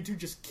didn't Mewtwo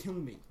just kill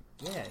me?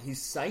 Yeah,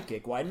 he's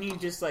psychic. Why didn't he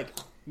just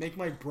make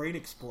my brain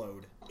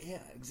explode? Yeah,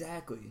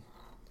 exactly.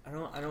 I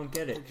don't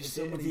get it.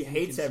 So if he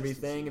hates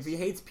everything, if he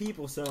hates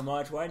people so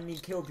much, why didn't he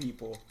kill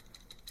people?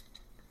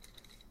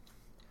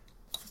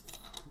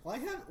 Why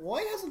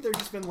hasn't there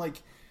just been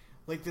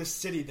this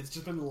city that's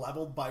just been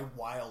leveled by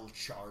wild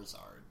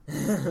Charizard?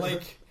 There's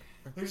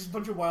just a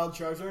bunch of wild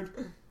Charizard.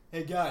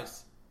 Hey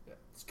guys,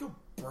 let's go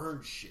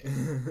burn shit.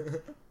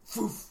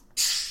 Foof.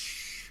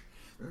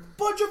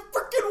 Bunch of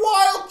freaking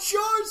wild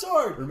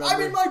Charizard!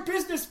 I'm in my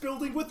business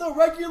building with a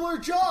regular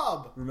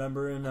job!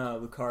 Remember in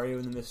Lucario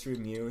and the Mystery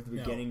of Mew, at the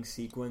beginning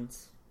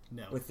sequence?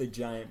 No. With the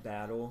giant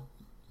battle?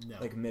 No.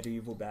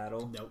 Medieval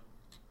battle? Nope.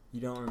 You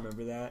don't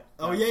remember that?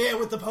 Oh, yeah,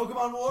 with the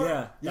Pokemon War?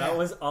 Yeah, that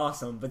was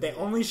awesome. But they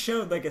only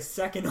showed a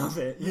second of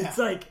it. Yeah. It's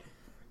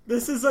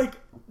this is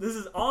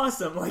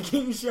awesome. You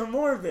can show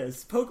more of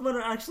this. Pokemon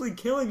are actually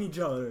killing each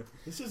other.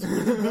 This is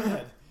really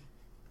bad.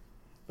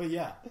 But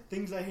yeah,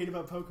 things I hate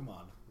about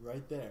Pokemon.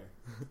 Right there.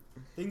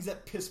 Things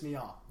that piss me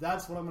off.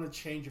 That's what I'm going to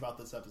change about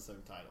this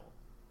episode title.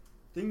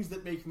 Things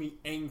that make me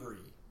angry.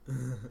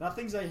 Not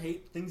things I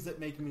hate, things that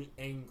make me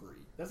angry.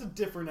 That's a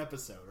different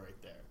episode right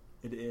there.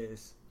 It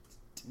is.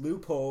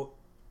 Loophole.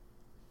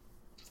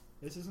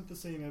 This isn't the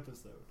same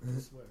episode, I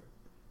swear.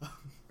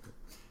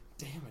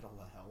 Damn it,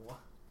 Alel.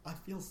 I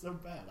feel so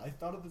bad. I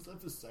thought of this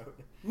episode.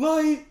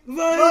 Light.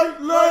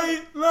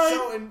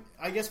 So, and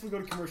I guess we go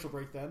to commercial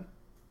break then.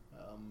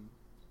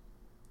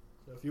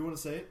 So if you want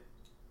to say it.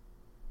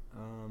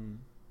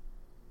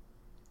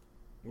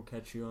 We'll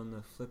catch you on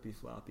the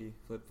flip-flop.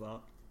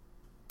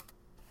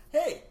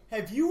 Hey,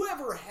 have you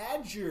ever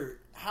had your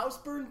house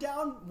burned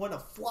down when a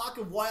flock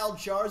of wild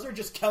Charizard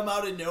just come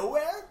out of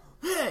nowhere?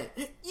 Hey,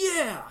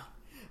 yeah.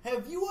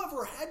 Have you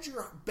ever had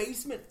your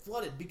basement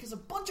flooded because a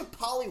bunch of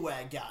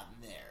Poliwag got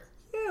in there?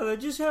 Yeah, that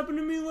just happened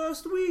to me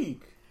last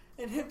week.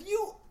 And have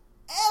you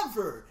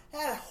ever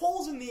had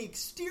holes in the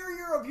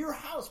exterior of your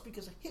house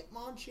because a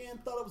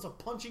Hitmonchan thought it was a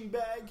punching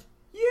bag?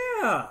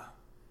 Yeah.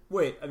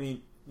 Wait, I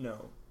mean,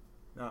 no.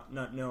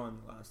 Not no on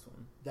the last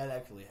one. That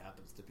actually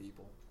happens to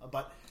people.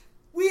 But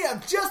we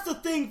have just the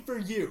thing for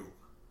you.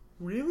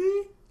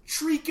 Really?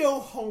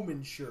 Trico Home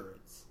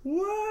Insurance.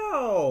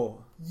 Wow.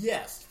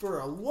 Yes, for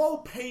a low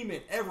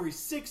payment every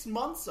 6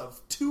 months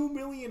of $2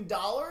 million,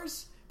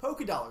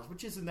 Poké Dollars,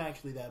 which isn't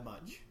actually that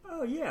much.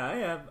 Oh yeah,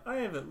 I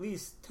have at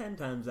least 10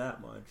 times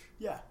that much.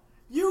 Yeah.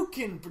 You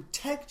can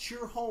protect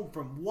your home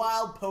from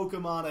wild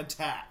Pokemon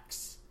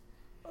attacks.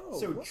 Oh,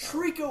 So wow.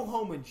 Trico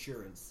Home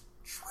Insurance.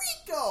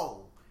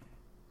 Trico!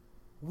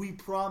 We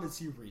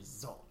promise you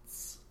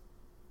results.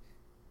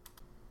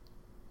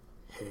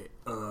 Hey,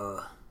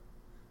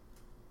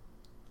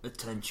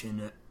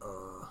 attention,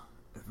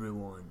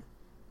 everyone.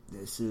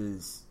 This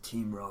is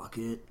Team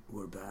Rocket.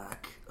 We're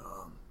back.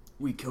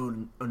 We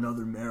killed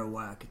another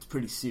Marowak. It's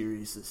pretty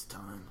serious this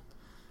time.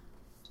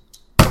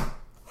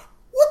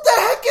 What the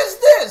heck is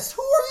this?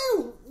 Who are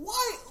you?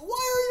 Why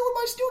are you in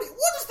my studio?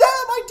 What is that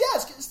at my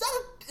desk? Is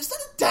that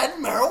a dead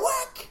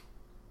Marowak?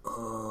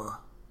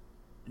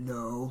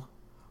 No.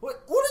 What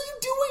are you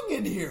doing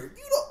in here?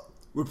 You don't.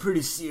 We're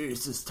pretty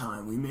serious this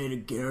time. We made a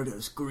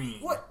Gyarados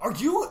green. What are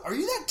you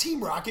that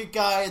Team Rocket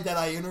guy that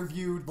I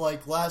interviewed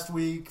like last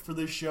week for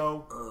this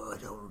show? I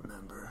don't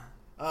remember.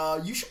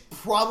 You should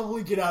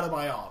probably get out of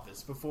my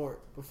office before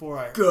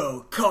I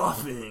Go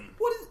coughing.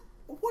 What is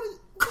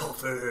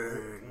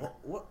Coughing.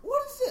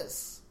 what is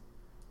this?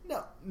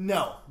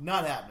 No,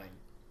 not happening.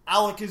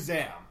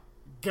 Alakazam,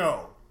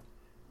 go.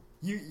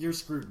 You're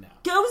screwed now.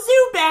 Go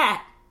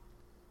Zubat.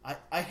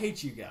 I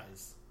hate you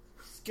guys.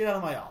 Just get out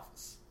of my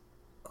office.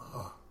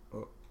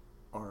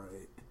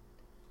 Alright.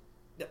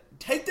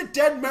 Take the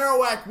dead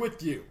Marowak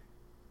with you.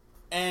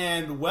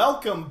 And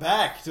welcome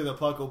back to the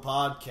Puckle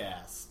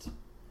Podcast.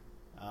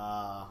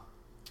 I'm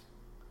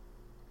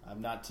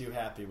not too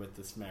happy with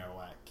this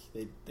Marowak.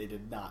 They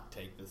did not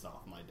take this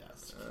off my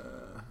desk.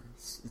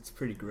 It's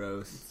pretty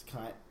gross. It's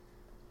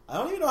I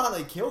don't even know how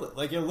they killed it.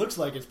 Like, it looks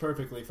like it's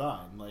perfectly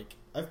fine. Like,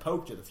 I've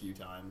poked it a few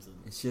times. And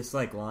It's just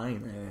like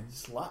lying there.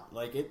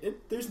 like,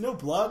 there's no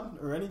blood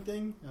or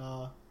anything.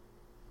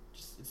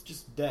 It's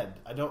just dead.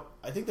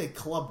 I think they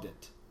clubbed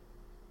it.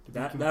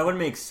 That would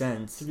make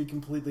sense. To be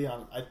completely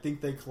honest, I think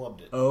they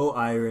clubbed it. Oh,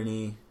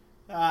 irony.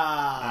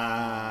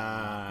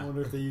 I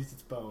wonder if they used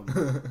its bone.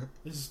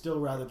 This is still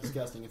rather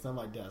disgusting. It's on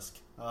my desk.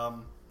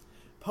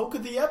 Poke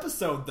of the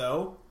episode,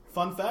 though.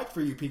 Fun fact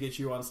for you,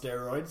 Pikachu on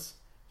steroids,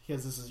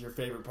 because this is your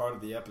favorite part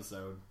of the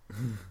episode.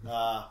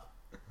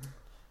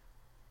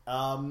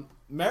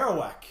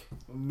 Marowak.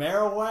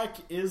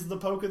 Marowak is the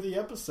poke of the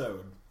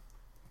episode.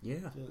 Yeah.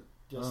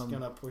 Just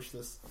gonna push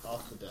this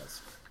off the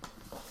desk.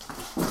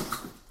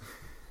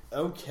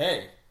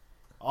 Okay.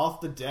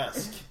 Off the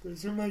desk.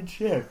 Those are my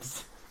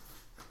chips.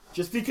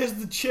 Just because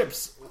the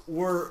chips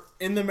were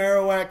in the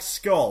Marowak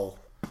skull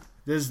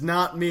does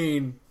not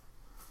mean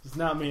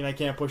I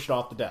can't push it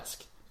off the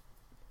desk.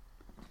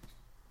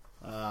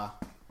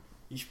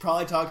 You should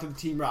probably talk to the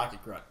Team Rocket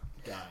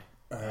guy.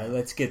 Alright,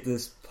 let's get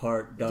this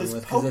part done This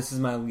with, because this is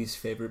my least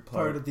favorite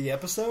Part of the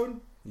episode?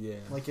 Yeah.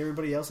 Like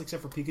everybody else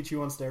except for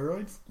Pikachu on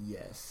steroids?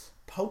 Yes.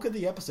 Poke of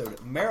the episode.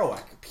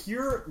 Marowak.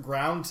 Pure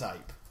ground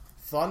type.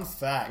 Fun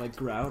fact. Like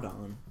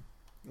Groudon.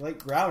 Like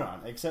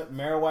Groudon, except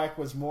Marowak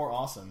was more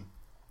awesome.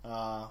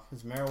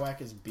 Because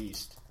Marowak is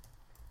beast.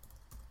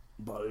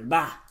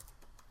 Bulba.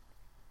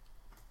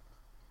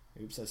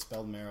 Oops, I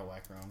spelled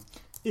Marowak wrong.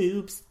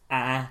 Oops,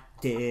 I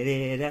did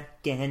it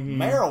again.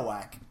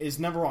 Marowak is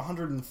number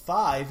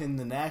 105 in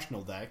the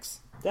National Dex.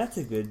 That's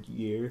a good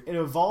year. It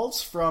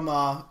evolves from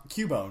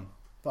Cubone.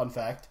 Fun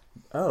fact.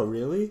 Oh,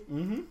 really?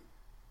 Mm-hmm.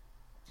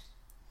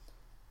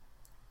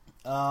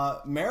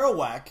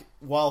 Marowak,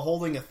 while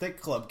holding a thick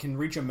club, can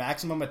reach a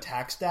maximum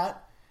attack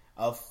stat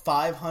of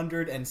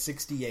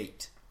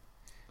 568.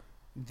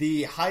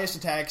 The highest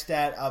attack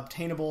stat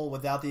obtainable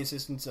without the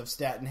assistance of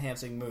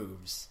stat-enhancing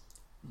moves.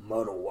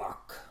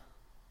 Marowak.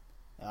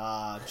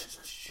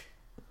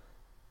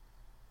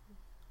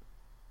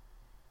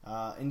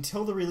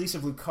 Until the release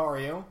of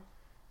Lucario,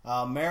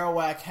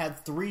 Marowak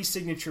had 3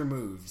 signature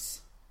moves.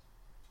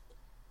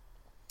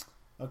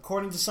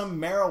 According to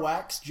some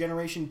Marowak's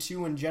Generation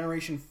 2 and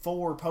Generation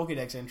 4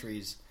 Pokédex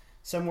entries,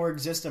 somewhere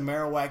exists a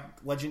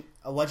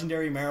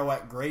legendary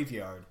Marowak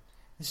graveyard.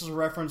 This is a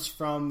reference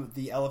from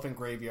the Elephant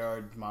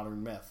Graveyard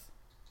modern myth.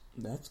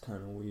 That's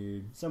kind of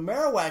weird. So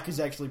Marowak is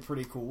actually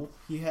pretty cool.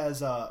 He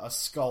has a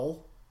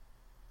skull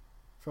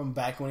from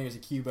back when he was a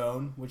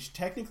Cubone, which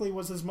technically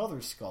was his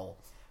mother's skull.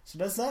 So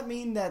does that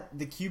mean that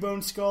the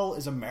Cubone skull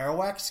is a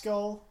Marowak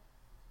skull?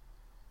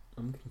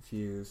 I'm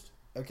confused.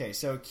 Okay,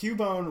 so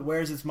Cubone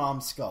wears its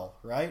mom's skull,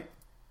 right?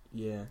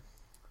 Yeah.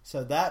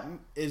 So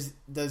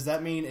does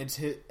that mean it's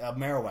a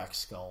Marowak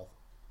skull?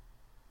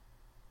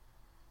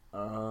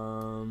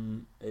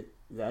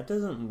 That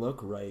doesn't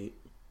look right.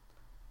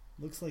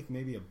 Looks like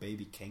maybe a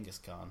baby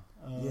Kangaskhan.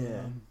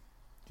 Yeah.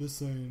 Just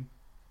saying.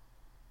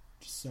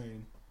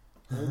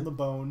 Holding the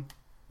bone.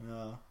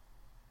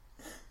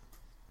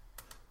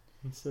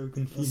 I'm so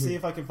confused. Let's see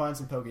if I can find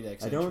some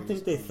Pokédex. I don't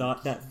think they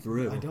thought that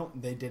through.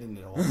 They didn't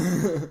at all.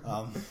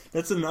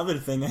 That's another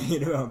thing I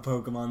hate about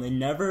Pokemon.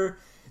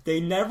 They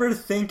never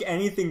think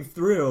anything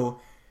through.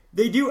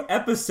 They do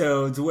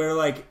episodes where,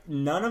 like,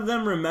 none of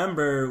them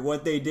remember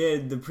what they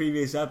did the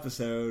previous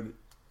episode.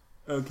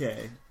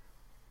 Okay.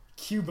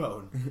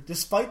 Cubone.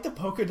 Despite the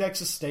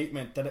Pokédex's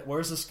statement that it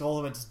wears the skull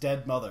of its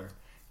dead mother,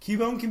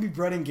 Cubone can be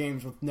bred in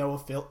games with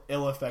no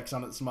ill effects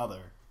on its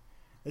mother.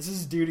 This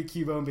is due to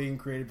Cubone being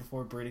created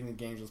before breeding the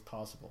games was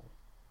possible.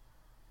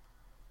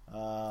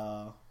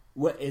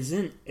 What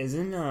isn't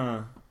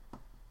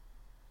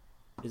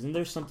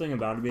there something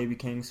about a baby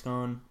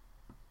Kangaskhan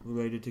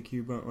related to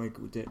Cubone? Like,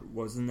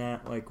 wasn't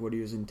that like what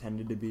he was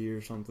intended to be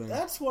or something?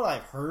 That's what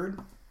I've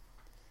heard.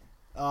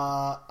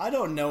 I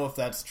don't know if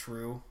that's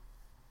true.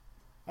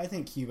 I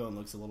think Cubone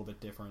looks a little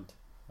bit different.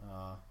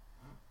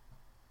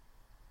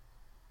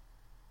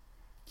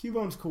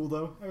 Cubone's cool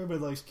though. Everybody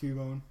likes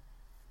Cubone.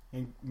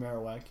 And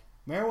Marowak.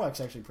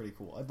 Marowak's actually pretty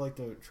cool. I'd like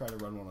to try to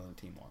run one on the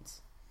team once.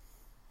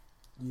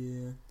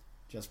 Yeah.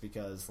 Just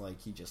because,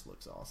 like, he just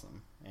looks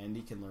awesome. And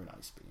he can learn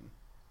Ice Beam.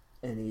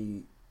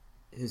 And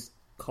his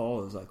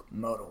call is like,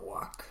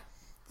 Marowak.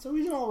 So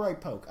he's an alright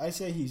poke. I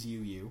say he's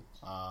UU.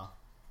 I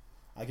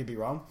could be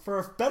wrong. For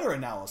a better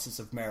analysis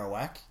of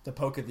Marowak, the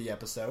poke of the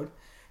episode,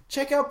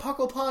 check out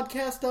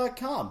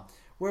pucklepodcast.com,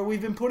 where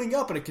we've been putting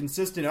up a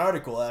consistent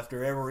article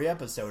after every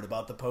episode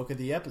about the poke of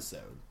the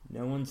episode.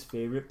 No one's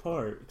favorite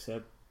part,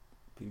 except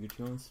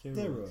Pikachu on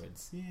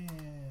steroids. Yeah.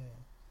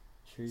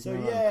 Sure he's So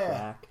not on yeah.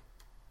 crack.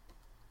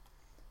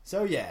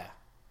 So yeah.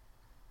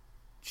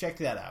 Check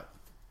that out.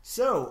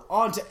 So,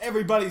 on to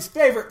everybody's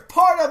favorite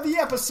part of the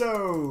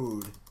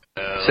episode.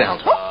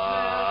 Sounds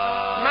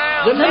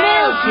The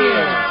mail's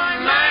here.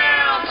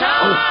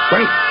 Oh,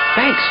 great.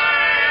 Thanks.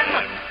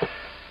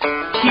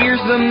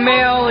 Here's the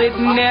mail, it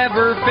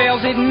never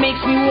fails. It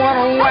makes me want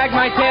to wag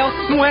my tail.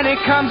 When it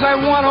comes, I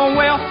want to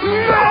wail.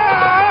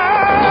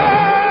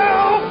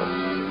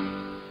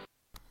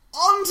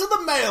 On to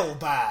the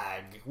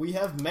mailbag. We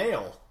have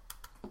mail.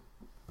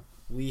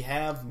 We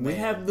have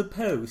the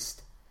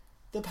post.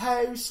 The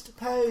post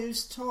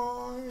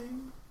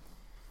time.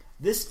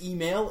 This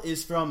email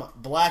is from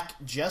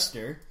Black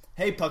Jester.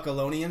 Hey,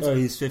 Puckalonians. Oh,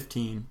 he's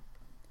 15.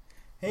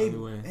 Hey,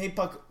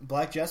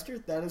 Black Jester?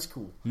 That is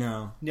cool.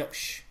 No. No,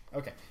 shh.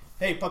 Okay.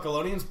 Hey,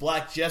 Puckalonians,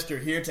 Black Jester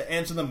here to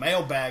answer the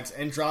mailbags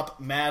and drop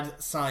mad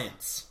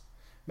science.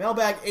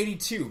 Mailbag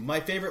 82.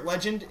 My favorite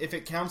legend, if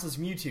it counts as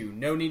Mewtwo.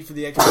 No need for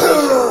the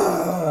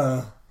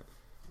explanation.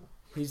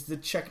 He's the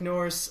Chuck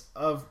Norris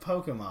of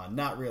Pokemon.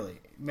 Not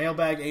really.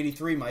 Mailbag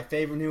 83. My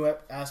favorite new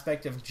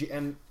aspect of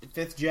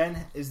 5th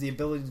Gen is the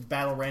ability to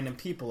battle random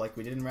people like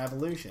we did in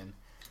Revolution.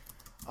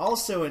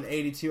 Also in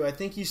 82, I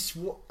think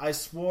I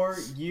swore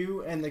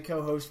you and the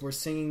co-host were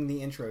singing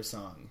the intro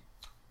song.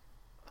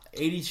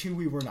 82,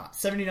 we were not.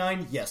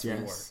 79, yes. We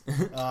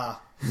were.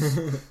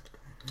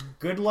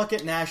 Good luck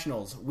at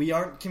Nationals. We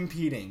aren't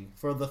competing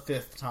for the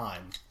 5th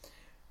time.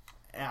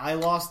 I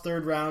lost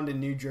 3rd round in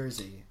New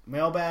Jersey.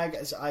 Mailbag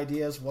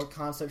ideas, what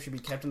concept should be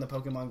kept in the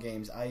Pokemon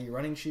games, i.e.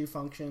 running shoe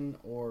function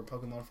or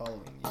Pokemon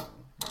following you.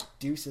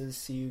 Deuces,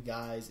 see you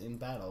guys in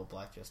battle.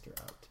 Black Jester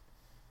out.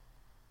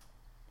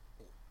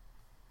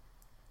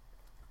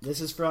 This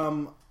is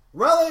from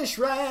Relish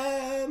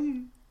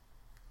Ram.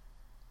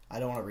 I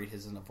don't want to read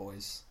his in a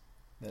voice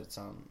that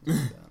sounds like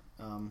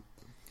that.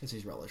 Because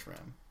he's Relish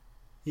Ram.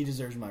 He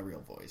deserves my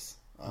real voice.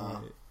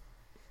 Right.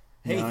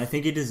 Hey, no, I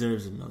think he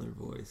deserves another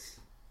voice.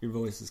 Your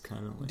voice is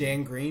kind of like...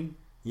 Dan Green?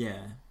 Yeah,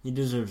 he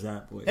deserves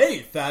that voice. Hey,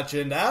 Thatch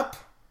and App!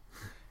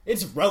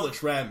 It's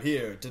Relish Ram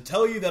here to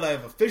tell you that I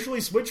have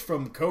officially switched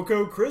from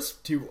Cocoa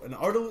Crisp to an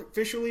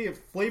artificially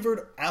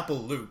flavored Apple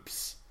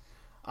Loops.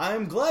 I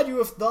am glad you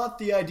have thought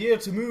the idea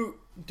to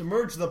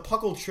merge the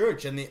Puckle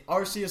Church and the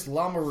Arceus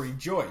Llama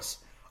Rejoice.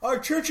 Our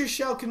churches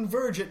shall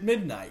converge at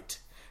midnight.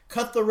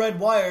 Cut the red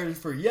wire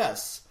for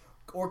yes,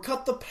 or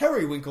cut the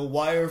periwinkle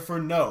wire for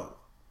no.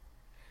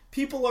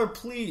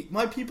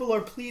 My people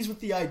are pleased with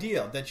the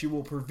idea that you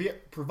will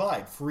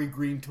provide free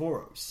green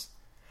Tauros.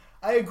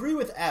 I agree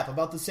with App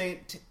about the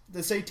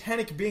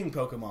satanic being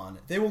Pokemon.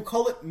 They will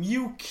call it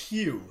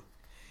Mewq.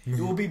 It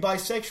will be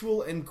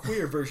bisexual and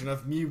queer version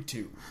of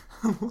Mewtwo.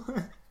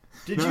 What?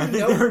 Did no, you I think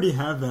know? they already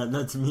have that.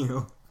 That's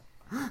Mew.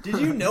 Did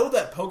you know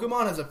that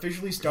Pokemon has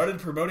officially started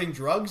promoting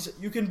drugs?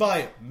 You can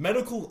buy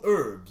medical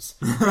herbs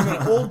from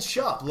an old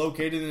shop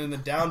located in the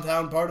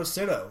downtown part of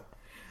Sinnoh.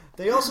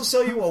 They also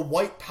sell you a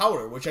white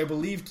powder, which I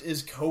believe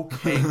is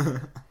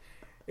cocaine.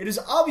 It is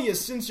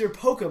obvious since your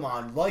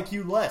Pokemon like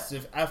you less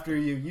after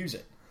you use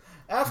it.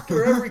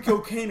 After every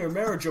cocaine or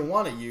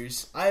marijuana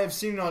use I have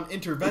seen on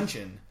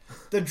Intervention,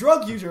 the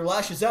drug user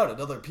lashes out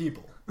at other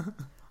people.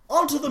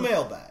 Onto the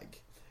mailbag.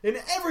 In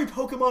every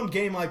Pokemon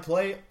game I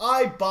play,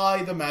 I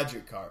buy the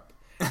Magikarp.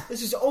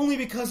 This is only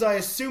because I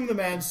assume the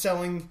man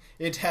selling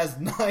it has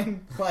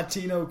 9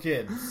 Latino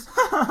kids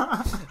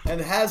and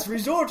has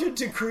resorted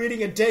to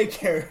creating a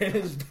daycare in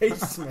his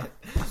basement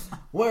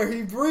where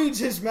he breeds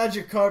his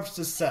Magikarps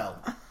to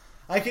sell.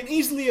 I can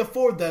easily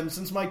afford them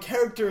since my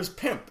character is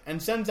Pimp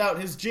and sends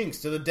out his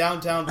Jinx to the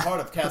downtown part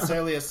of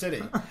Castelia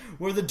City,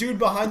 where the dude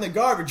behind the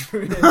garbage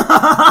bin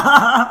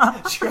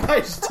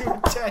tries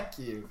to attack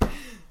you.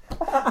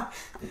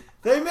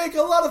 They make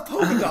a lot of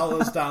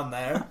Pokedollars down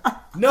there.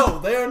 No,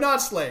 they are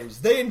not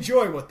slaves. They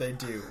enjoy what they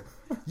do.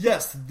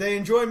 Yes, they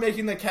enjoy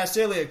making the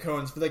Castelia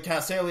cones for the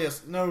Castelia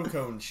Snow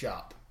Cone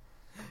shop.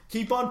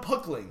 Keep on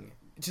puckling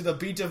to the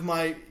beat of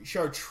my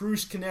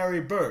chartreuse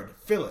canary bird,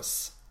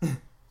 Phyllis.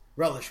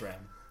 Relish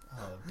Ram.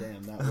 Oh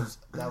damn, that was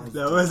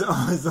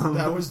awesome.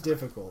 That was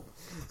difficult.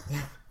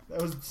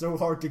 That was so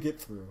hard to get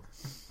through.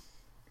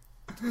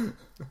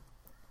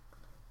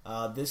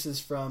 This is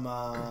from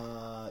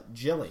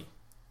Jilly.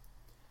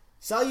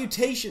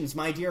 Salutations,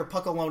 my dear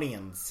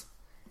Puckalonians.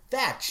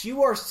 Thatch,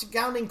 you are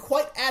sounding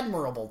quite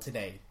admirable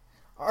today.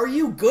 Are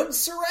you good,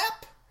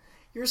 Sirap?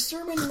 Your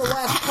sermon in the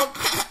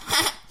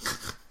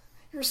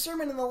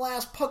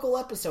last Puckle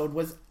episode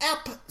was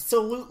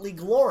absolutely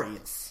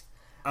glorious.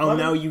 Oh,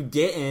 no, you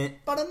didn't.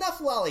 But enough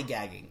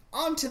lollygagging.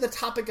 On to the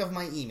topic of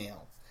my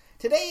email.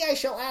 Today I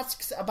shall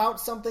ask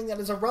about something that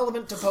is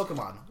irrelevant to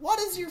Pokemon. What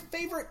is your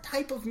favorite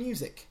type of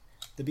music?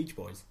 The Beach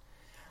Boys.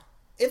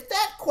 If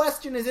that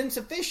question is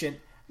insufficient,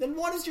 then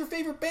what is your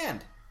favorite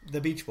band? The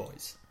Beach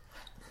Boys.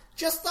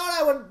 Just thought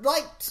I would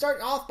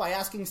start off by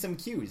asking some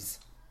cues.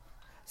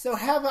 So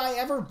have I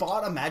ever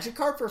bought a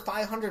Magikarp for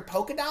 500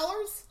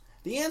 Pokedollars?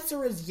 The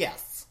answer is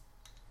yes.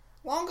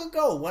 Long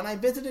ago, when I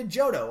visited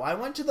Johto, I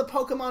went to the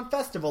Pokemon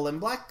Festival in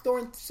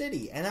Blackthorn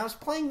City, and I was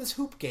playing this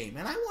hoop game,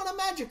 and I won a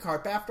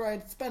Magikarp after I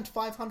had spent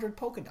 500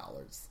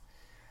 Pokedollars.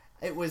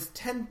 It was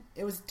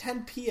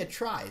 10p a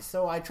try,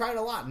 so I tried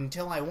a lot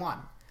until I won.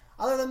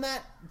 Other than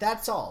that,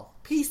 that's all.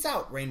 Peace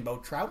out, Rainbow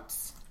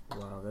Trouts.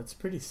 Wow, that's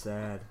pretty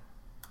sad.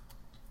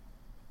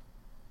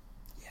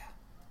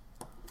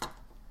 Yeah.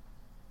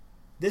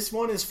 This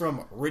one is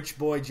from Rich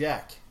Boy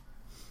Jack.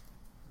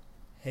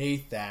 Hey,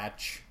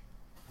 Thatch.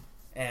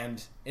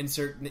 And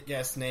insert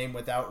guest name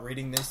without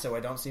reading this so I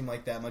don't seem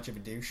like that much of a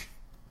douche.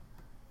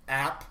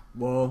 App.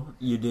 Well,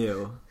 you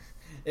do.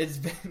 It's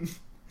been...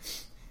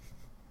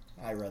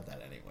 I read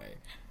that anyway.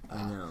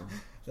 I know.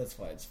 That's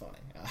why it's funny.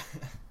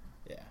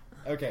 Yeah.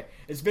 Okay.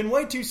 It's been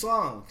way too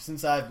long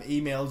since I've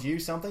emailed you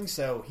something,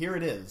 so here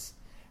it is.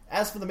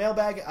 As for the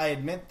mailbag, I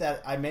admit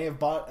that I may have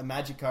bought a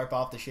Magikarp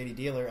off the shady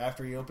dealer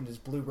after he opened his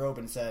blue robe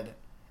and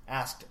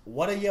asked,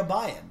 "What are you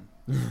buying?"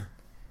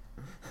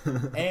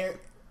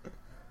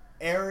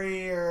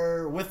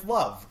 Area with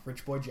love,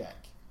 Rich Boy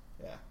Jack.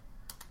 Yeah.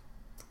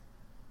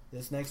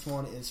 This next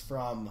one is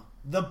from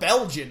the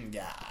Belgian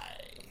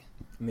guy.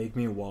 Make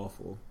me a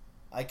waffle.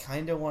 I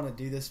kind of want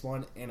to do this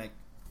one in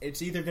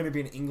it's either going to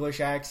be an English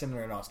accent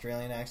or an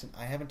Australian accent.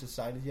 I haven't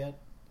decided yet.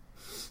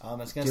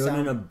 It's going to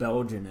sound in a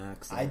Belgian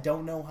accent. I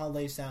don't know how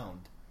they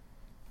sound.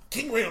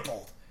 King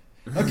Leopold.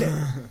 Okay.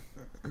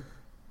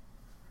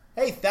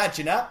 Hey,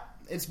 Thatching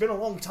It's been a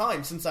long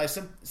time since I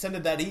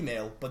sent that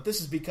email, but this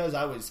is because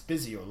I was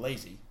busy or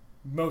lazy.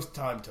 Most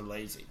time to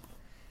lazy.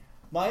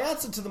 My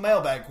answer to the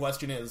mailbag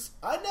question is,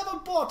 I never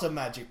bought a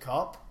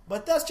Magikarp,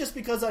 but that's just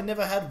because I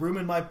never had room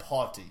in my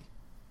party.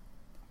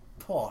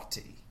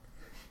 Party.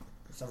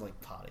 It sounds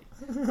like potty.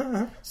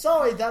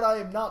 Sorry that I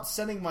am not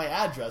sending my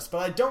address, but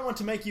I don't want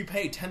to make you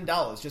pay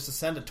 $10 just to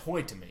send a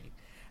toy to me.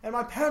 And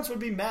my parents would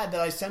be mad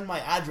that I send my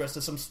address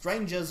to some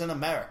strangers in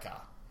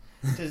America.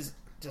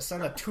 To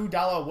send a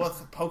 $2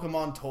 worth of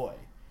Pokemon toy.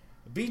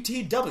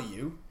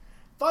 BTW.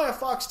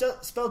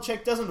 Firefox spell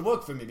check doesn't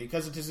work for me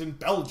because it is in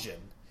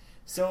Belgian.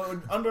 So it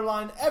would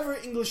underline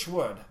every English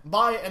word.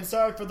 Bye and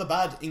sorry for the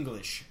bad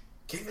English.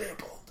 King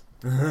Leopold.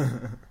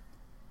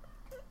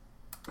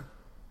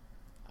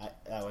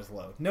 That was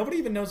low. Nobody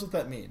even knows what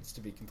that means,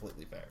 to be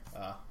completely fair.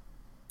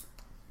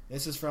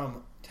 This is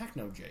from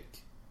Techno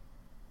Jake.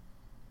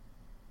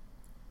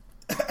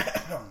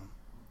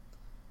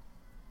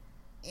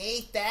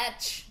 Hey,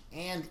 Thatch,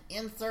 and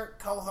insert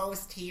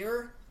co-host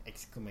here!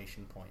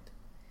 Exclamation point.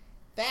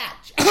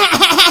 Thatch!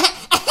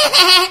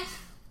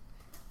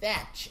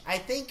 Thatch, I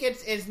think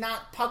it is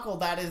not Puckle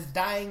that is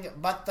dying,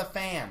 but the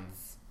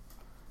fans.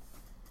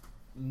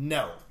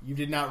 No, you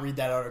did not read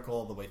that article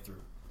all the way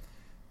through.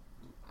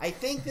 I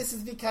think this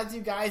is because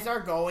you guys are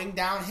going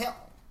downhill.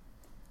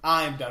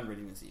 I'm done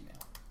reading this email.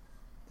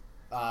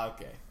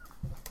 Okay.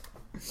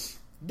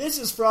 This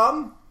is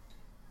from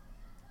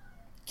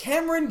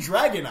Cameron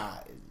Dragon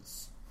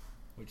Eyes,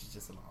 which is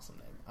just an awesome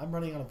name. I'm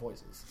running out of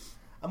voices.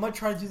 I might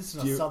try to do this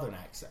in a southern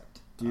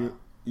accent.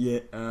 Yeah,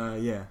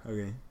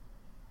 okay.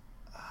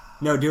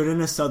 No, do it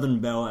in a Southern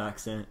Belle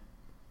accent.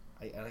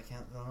 I don't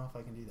know if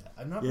I can do that.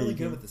 I'm not really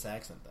good with this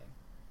accent thing.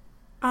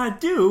 I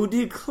do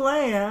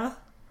declare.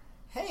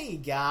 Hey,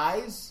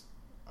 guys.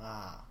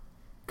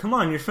 Come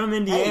on, you're from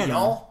Indiana. Hey,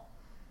 y'all.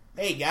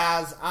 Hey,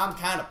 guys, I'm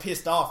kind of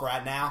pissed off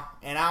right now,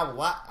 and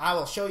I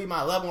will show you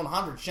my level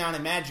 100 shiny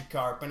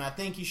Magikarp, and I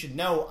think you should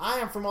know I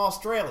am from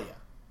Australia.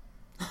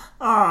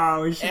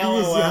 Oh, we should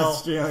use the LOL.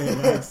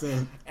 Australian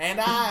accent. And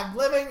I am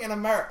living in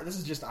America. This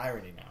is just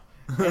irony now.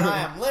 And I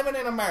am living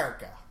in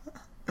America.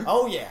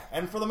 Oh, yeah.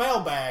 And for the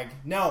mailbag,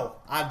 no,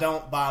 I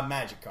don't buy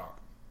Magikarp.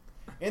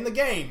 In the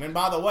game, and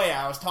by the way,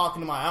 I was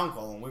talking to my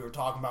uncle, and we were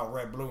talking about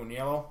red, blue, and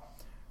yellow,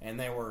 and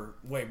they were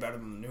way better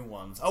than the new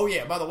ones. Oh,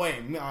 yeah, by the way,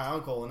 my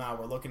uncle and I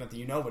were looking at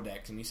the Unova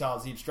decks, and he saw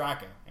Zeep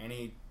Striker, and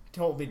he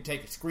told me to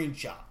take a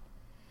screenshot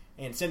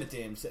and send it to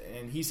him,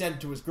 and he sent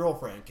it to his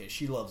girlfriend, because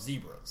she loves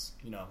zebras,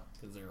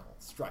 because they're all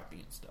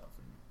stripy and stuff,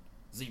 and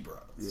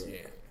zebras,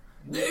 yeah.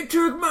 They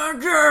took my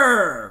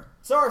girl!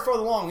 Sorry for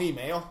the long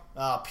email.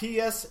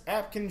 P.S.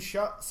 App can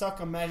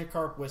suck a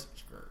Magikarp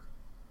whisker.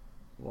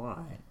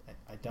 Why?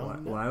 I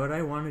don't know. Why would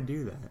I want to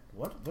do that?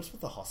 What's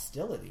with the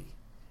hostility?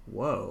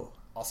 Whoa.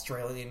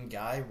 Australian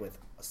guy with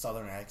a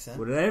southern accent.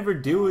 What did I ever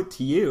do it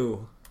to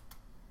you,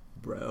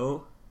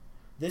 bro?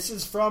 This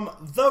is from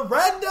the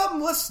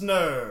random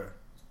listener.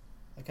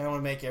 I kind of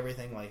want to make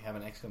everything have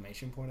an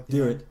exclamation point at the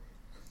end. Do it.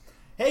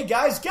 Hey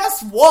guys,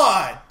 guess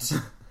what?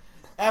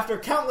 After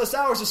countless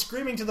hours of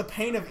screaming to the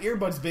pain of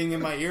earbuds being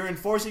in my ear and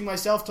forcing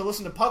myself to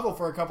listen to Puggle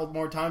for a couple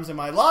more times in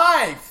my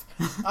life,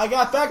 I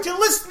got back to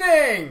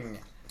listening!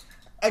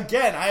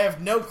 Again, I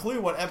have no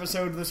clue what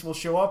episode this will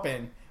show up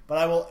in, but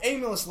I will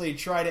aimlessly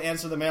try to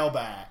answer the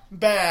mailbag.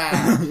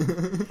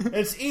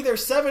 It's either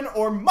 7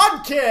 or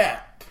Mudkip!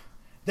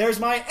 There's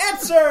my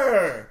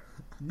answer!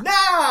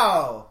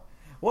 Now!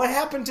 What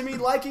happened to me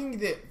liking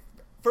the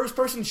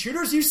first-person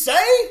shooters, you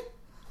say?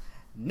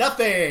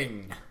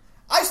 Nothing!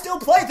 I still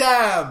play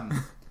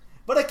them!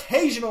 But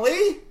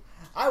occasionally,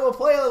 I will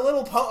play a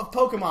little of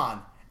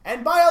Pokemon.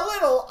 And by a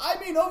little, I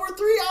mean over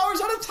 3 hours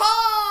at a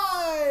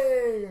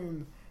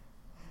time!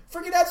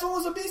 Freaking Absol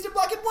is a beast in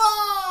black and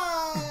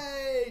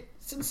white!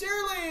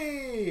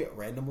 Sincerely!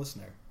 Random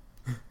listener.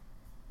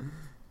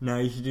 Now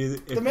you should do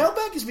the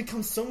mailbag has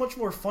become so much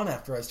more fun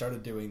after I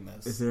started doing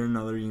this. Is there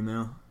another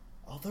email?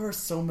 Oh, there are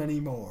so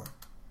many more.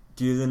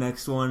 Do the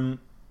next one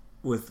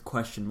with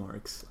question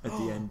marks at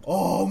the end.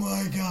 Oh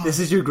my god. This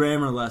is your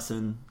grammar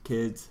lesson,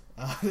 kids.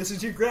 This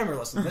is your grammar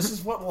lesson. This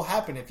is what will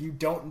happen if you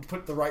don't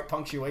put the right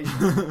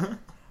punctuation.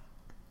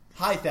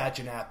 Hi,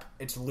 Thatchinap.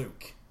 It's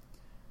Luke.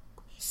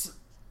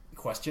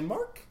 Question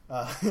mark?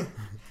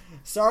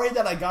 Sorry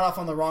that I got off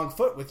on the wrong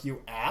foot with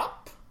you,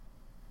 App.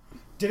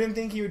 Didn't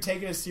think you would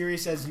take it as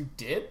serious as you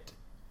did.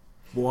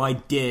 Well, I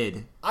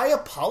did. I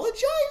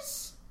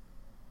apologize?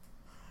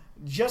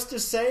 Just to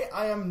say,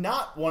 I am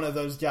not one of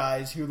those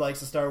guys who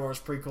likes the Star Wars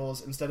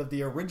prequels instead of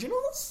the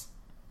originals.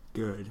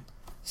 Good.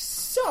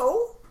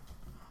 So,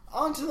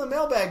 on to the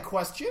mailbag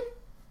question.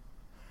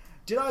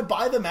 Did I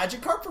buy the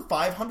Magikarp for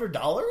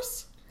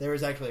 $500? There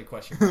is actually a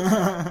question.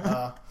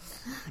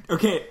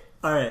 Okay,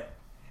 alright.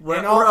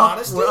 In all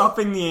honesty, we're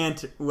upping the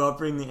ante.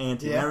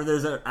 Yeah. Whenever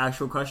there's an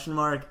actual question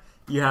mark,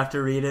 you have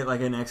to read it like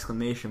an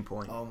exclamation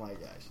point. Oh my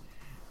gosh.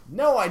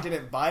 No, I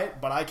didn't buy it,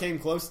 but I came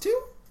close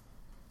to.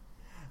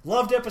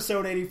 Loved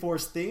episode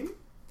 84's theme.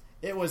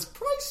 It was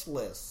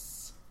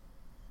priceless.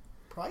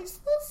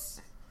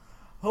 Priceless?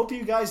 Hope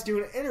you guys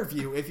do an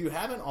interview if you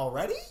haven't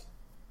already.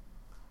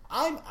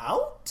 I'm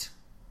out.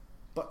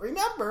 But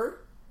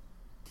remember,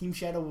 Team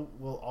Shadow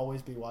will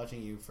always be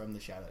watching you from the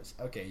shadows.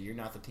 Okay, you're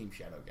not the Team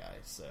Shadow guy,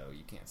 so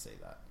you can't say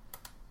that.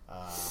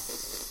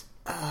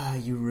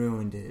 You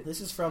ruined it.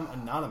 This is from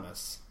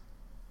Anonymous.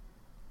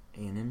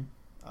 Anon?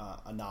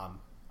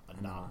 Anon.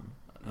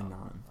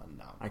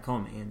 I call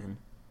him Anon.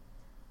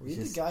 Were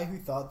you the guy who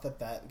thought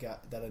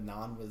that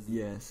Anon was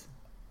Yes.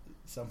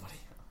 somebody?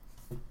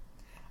 I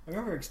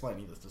remember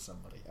explaining this to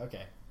somebody.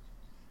 Okay,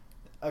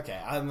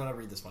 I'm gonna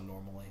read this one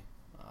normally.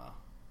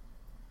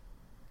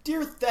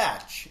 Dear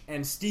Thatch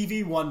and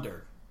Stevie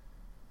Wonder.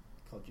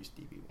 I called you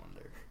Stevie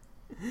Wonder.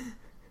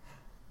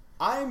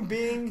 I'm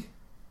being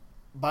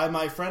by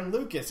my friend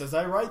Lucas as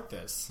I write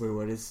this. Wait,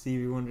 what is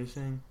Stevie Wonder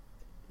saying?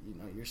 You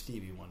know, you're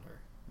Stevie Wonder.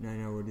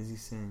 No, what is he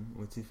saying?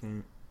 What's he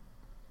saying?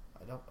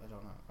 I don't know.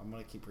 I'm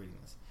going to keep reading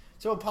this.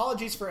 So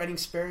apologies for any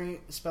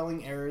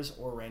spelling errors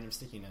or random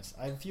stickiness.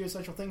 I have a few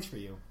essential things for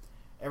you.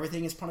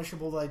 Everything is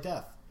punishable by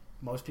death.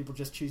 Most people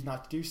just choose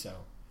not to do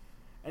so.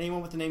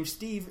 Anyone with the name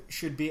Steve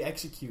should be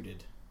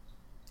executed.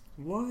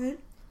 What?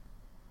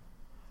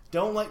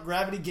 Don't let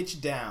gravity get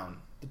you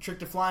down. The trick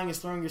to flying is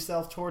throwing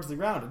yourself towards the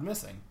ground and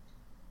missing.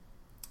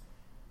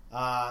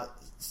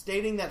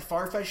 Stating that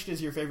Farfetch'd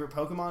is your favorite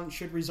Pokemon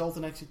should result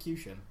in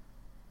execution.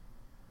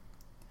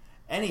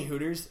 Any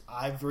Hooters,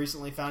 I've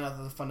recently found out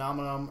that the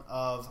phenomenon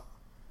of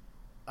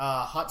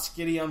hot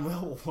skitty on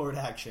Will Ward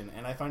action,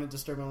 and I find it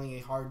disturbingly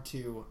hard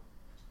to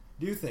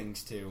do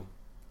things to.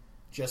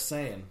 Just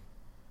saying.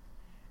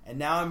 And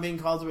now I'm being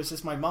called to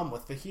assist my mum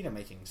with fajita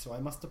making, so I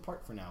must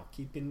depart for now.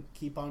 Keep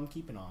on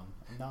keeping on.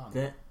 And on.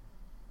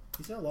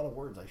 He said a lot of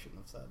words I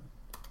shouldn't have said.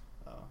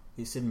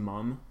 He said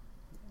mum?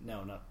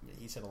 No, not.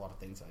 He said a lot of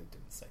things I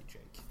didn't say,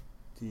 Jake.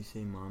 Did he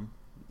say mum?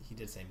 He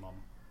did say mum.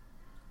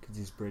 Because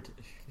he's British.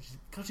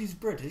 Because he's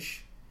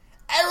British.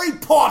 Harry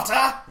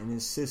Potter! And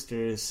his sister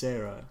is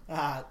Sarah.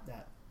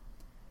 That.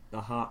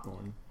 The hot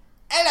one.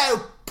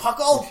 Hello,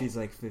 Puckle! She's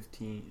like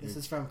 15. This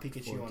is from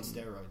Pikachu 14. on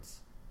steroids.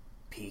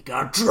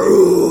 Pikachu!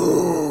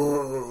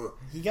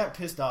 He got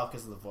pissed off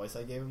because of the voice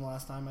I gave him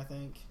last time, I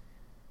think.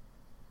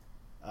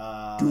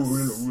 Do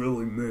it in a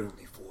really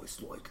manly voice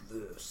like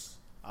this.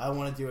 I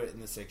want to do it in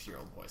the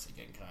 6-year-old voice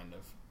again, kind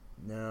of.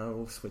 No,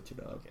 we'll switch it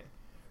up. Okay.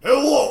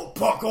 Hello,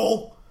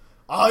 Puckle!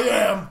 I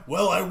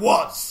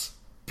was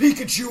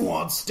Pikachu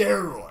on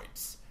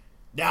steroids.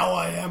 Now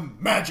I am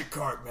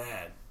Magikarp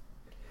Man.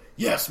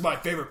 Yes, my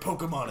favorite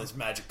Pokemon is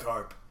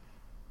Magikarp.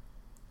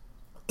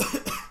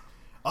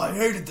 I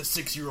hated the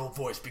 6-year-old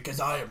voice because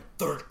I am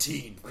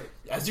 13.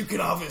 As you can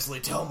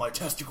obviously tell, my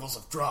testicles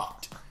have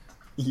dropped.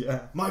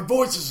 Yeah. My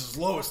voice is as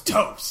low as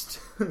toast.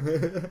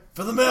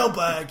 For the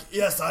mailbag,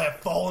 yes, I have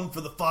fallen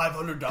for the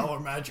 $500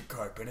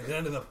 Magikarp, and it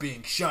ended up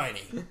being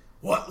shiny.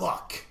 What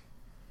luck.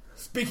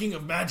 Speaking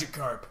of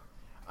Magikarp,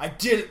 I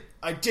did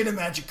a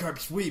Magikarp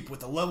sweep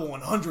with a level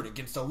 100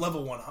 against a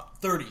level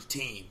 130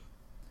 team.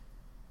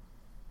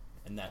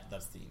 And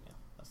that's the email.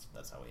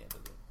 That's how we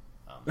ended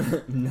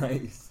it.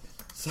 Nice.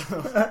 So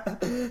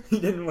he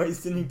didn't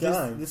waste any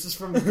time. This is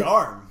from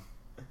Garm.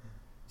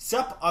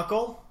 Sup,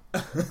 Uckle?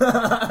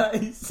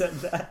 He said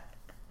that.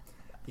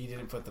 He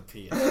didn't put the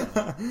P in.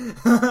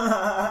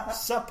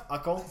 Sup,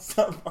 Uckle?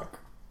 Sup, Uckle.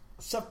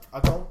 Sup,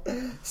 Uckle?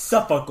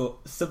 Sup, Uckle.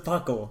 Sup,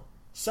 Uckle.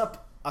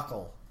 Sup,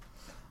 Uckle.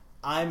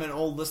 I'm an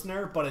old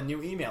listener, but a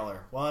new emailer.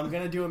 Well, I'm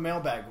gonna do a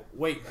mailbag.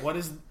 Wait, what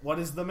is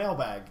the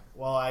mailbag?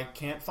 Well, I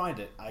can't find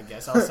it. I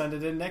guess I'll send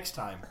it in next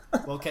time.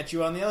 We'll catch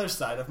you on the other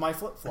side of my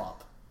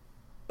flip-flop.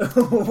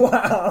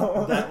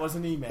 Wow. That was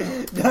an email.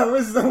 That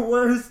was the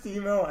worst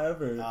email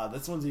ever.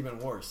 This one's even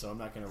worse, so I'm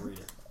not gonna read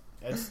it.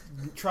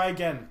 Try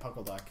again,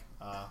 Puckle Duck.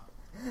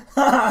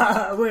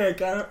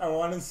 Wait, I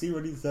want to see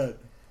what he said.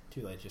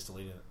 Too late, just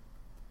deleted it.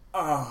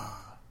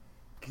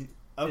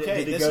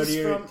 Okay, did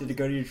it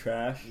go to your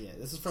trash? Yeah,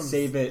 this is from.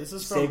 Save it. This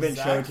is from Save it and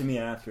Zach. show it to me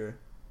after.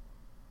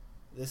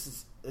 This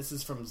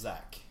is from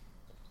Zach.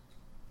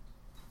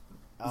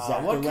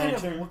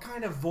 What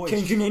kind of voice?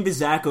 Change your name to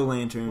Zach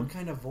O'Lantern. What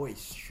kind of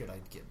voice should I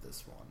give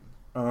this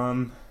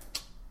one?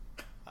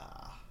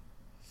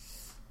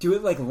 Do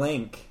it like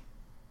Link.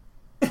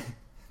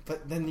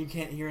 But then you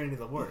can't hear any of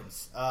the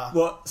words.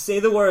 Well, say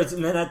the words,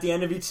 and then at the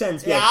end of each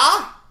sentence,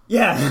 yeah.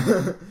 Yeah.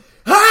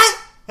 Huh?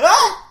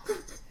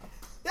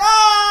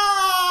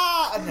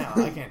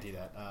 No, I can't do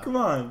that. Come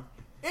on.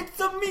 It's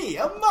me,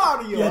 a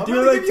Mario. Yeah, I'm do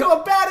gonna like give you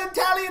a bad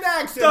Italian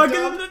accent.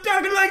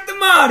 Talking like the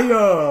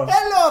Mario.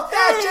 Hello,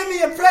 Thatcher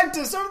the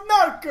Apprentice, or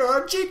Narker,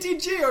 or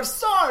GTG, or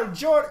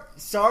Sarge, or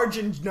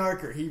Sergeant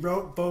Narker. He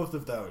wrote both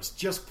of those,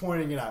 just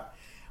pointing it out.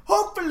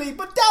 Hopefully,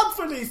 but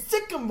doubtfully,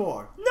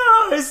 Sycamore.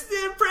 No, it's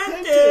the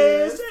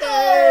Apprentice.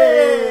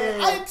 Hey!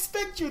 I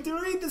expect you to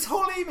read this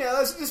whole email.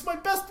 This is my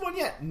best one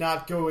yet.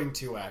 Not going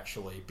to,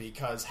 actually,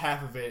 because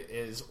half of it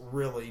is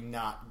really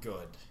not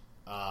good.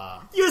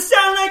 You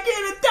sound like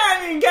an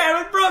Italian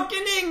guy with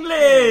broken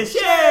English!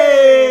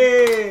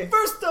 Yay!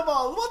 First of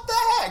all, what the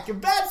heck?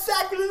 Bad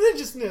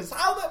sacrilegiousness.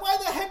 Why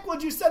the heck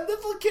would you send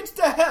little kids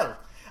to hell?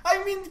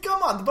 I mean,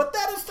 come on. But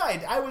that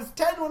aside, I was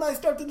 10 when I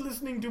started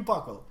listening to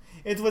Puckle.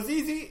 It was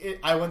easy.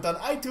 I went on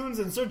iTunes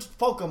and searched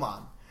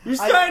Pokemon. You're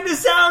starting to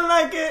sound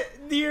like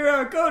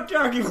your coach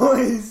jockey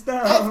voice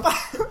now.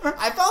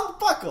 I found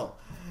Puckle.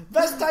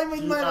 Best time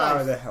in my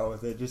life. Oh, the hell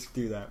with it. Just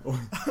do that, boy.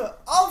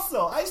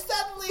 Also, I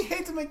sadly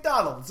hate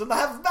McDonald's and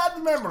have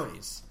bad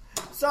memories.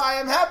 So I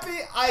am happy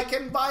I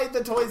can buy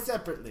the toys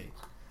separately.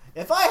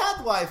 If I had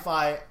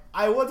Wi-Fi,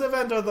 I would have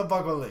entered the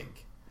Puckle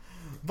link.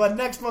 But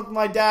next month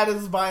my dad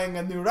is buying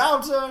a new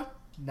router.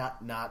 Not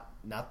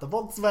the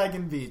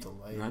Volkswagen Beetle.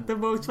 Not the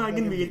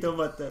Volkswagen Beetle,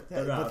 but the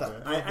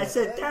router. I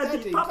said,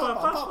 Daddy,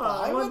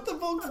 Papa. I want the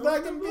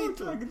Volkswagen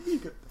Beetle.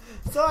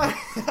 So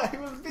I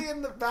will be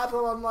in the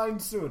battle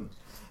online soon.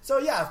 So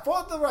yeah,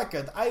 for the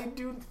record, I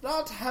do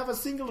not have a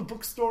single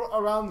bookstore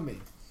around me.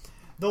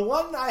 The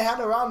one I had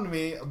around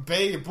me,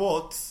 Bay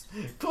Books,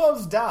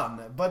 closed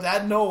down, but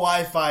had no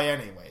Wi-Fi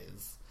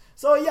anyways.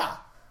 So yeah.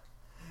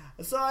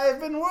 So I've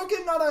been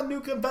working on a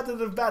new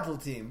competitive battle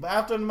team. But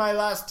after my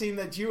last team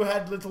that you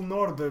had little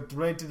Norbert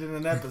rated in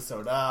an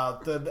episode,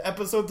 the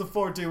episode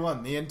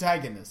 421, the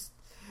antagonist.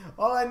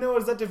 All I know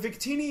is that if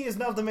Victini is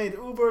not made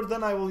Uber,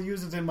 then I will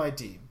use it in my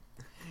team.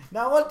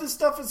 Now what this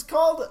stuff is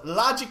called,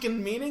 logic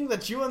and meaning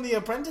that you and the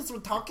apprentice were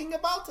talking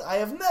about, I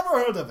have never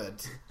heard of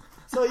it.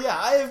 So yeah,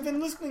 I have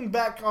been listening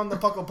back on the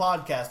Puckle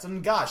podcast,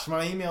 and gosh,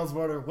 my emails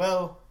were,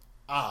 well,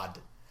 odd.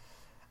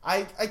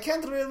 I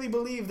can't really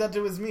believe that it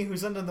was me who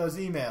sent in those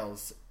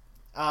emails.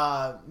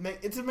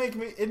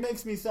 It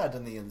makes me sad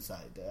on the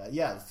inside.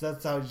 Yes,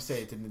 that's how you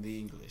say it in the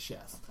English.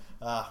 Yes.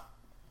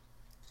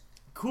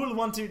 Cool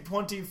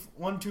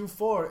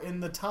 124 in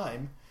the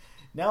time.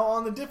 Now,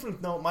 on a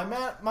different note,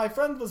 my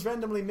friend was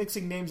randomly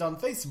mixing names on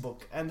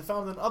Facebook and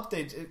found an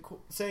update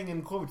saying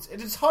in quotes,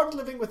 "It is hard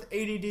living with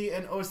ADD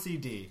and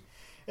OCD,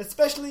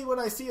 especially when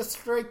I see a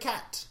stray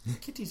cat."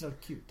 Kitties are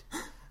cute.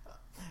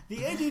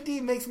 The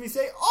ADD makes me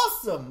say,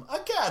 "Awesome, a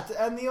cat,"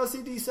 and the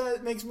OCD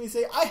makes me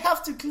say, "I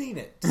have to clean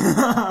it."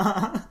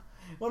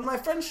 When my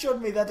friend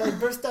showed me that, I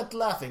burst out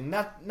laughing,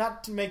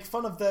 not to make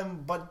fun of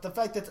them, but the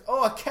fact that,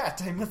 "Oh, a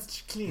cat, I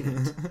must clean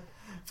it."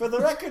 For the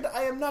record,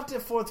 I am not in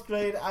 4th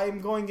grade, I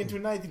am going into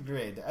 9th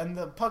grade, and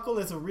the puckle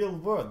is a real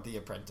word, The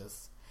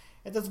Apprentice.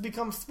 It has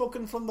become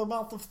spoken from the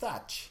mouth of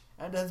Thatch,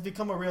 and has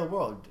become a real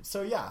word.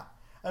 So yeah,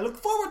 I look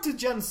forward to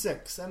Gen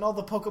 6 and all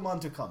the Pokemon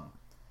to come.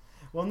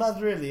 Well,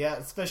 not really,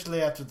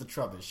 especially after the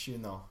Trubbish, you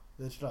know.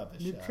 The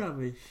Trubbish.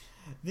 Trubbish.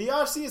 The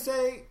Arceus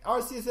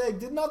egg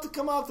did not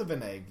come out of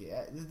an egg.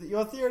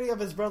 Your theory of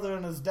his brother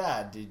and his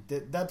dad,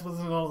 that was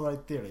an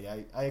alright theory.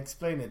 I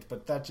explain it,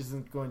 but Thatch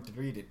isn't going to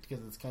read it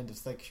because it's kind of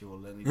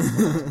sexual and he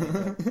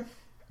doesn't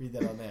read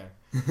that on air.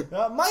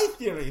 My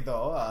theory,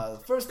 though,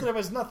 first there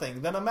was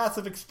nothing, then a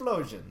massive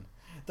explosion.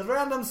 The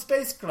random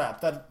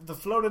spacecraft that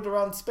floated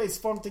around space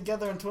formed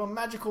together into a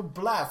magical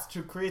blast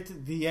to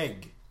create the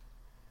egg.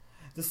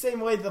 The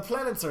same way the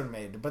planets are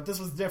made, but this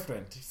was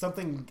different.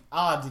 Something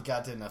odd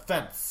got in, a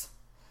fence.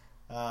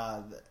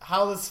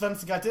 How this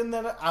fence got in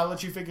there, I'll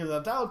let you figure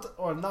that out,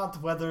 or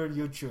not, whether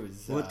you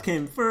choose. What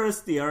came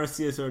first, the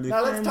Arceus or the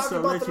now fence? Now let's talk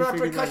about the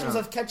repercussions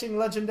of catching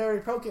legendary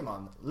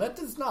Pokemon. Let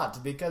us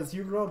not, because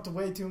you wrote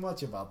way too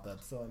much about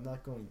that, so I'm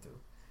not going to.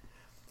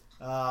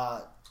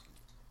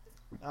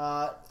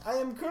 I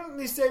am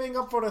currently saving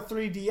up for a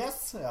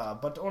 3DS,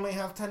 but only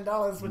have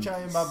 $10, which I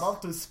am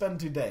about to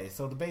spend today.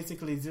 So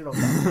basically $0.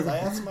 I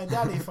asked my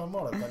daddy for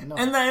more, but no.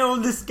 And I owe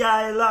this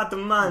guy a lot of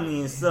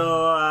money,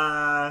 so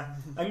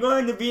I'm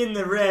going to be in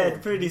the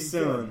red pretty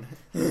soon.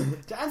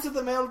 To answer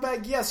the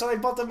mailbag, yes, I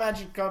bought the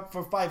Magikarp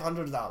for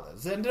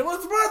 $500, and it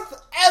was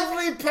worth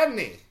every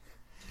penny.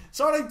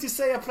 Sorry to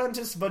say,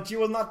 Apprentice, but you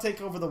will not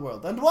take over the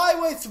world. And why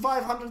waste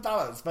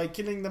 $500 by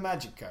killing the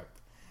Magikarp?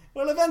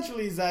 Well,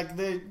 eventually, Zach,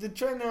 the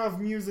trainer of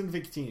Muse and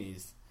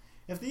Victinis.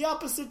 If the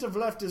opposite of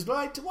left is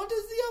right, what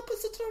is the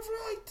opposite of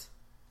right?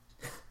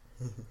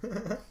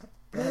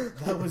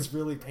 that was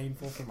really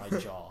painful for my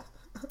jaw.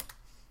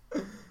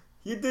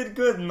 You did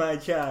good, my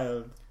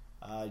child.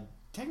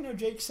 Techno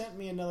Jake sent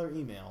me another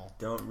email.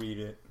 Don't read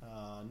it.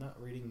 Not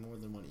reading more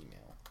than one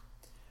email.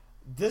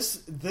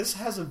 This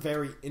has a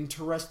very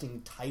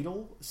interesting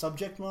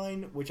subject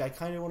line, which I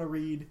kind of want to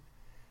read.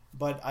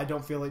 But I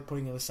don't feel like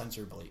putting in a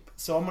censor bleep.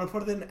 So I'm going to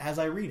put it in as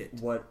I read it.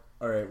 What?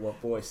 Alright, what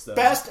voice, though?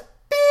 Best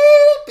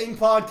beeping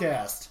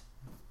podcast.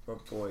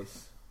 What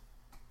voice?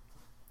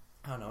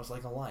 I don't know, it's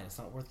like a line. It's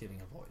not worth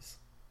giving a voice.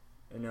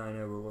 I know,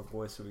 but what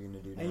voice are we going to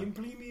do now? I am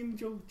premium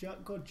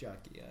god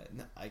jockey.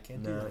 No, I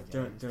can't do that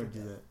again. Don't do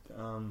that.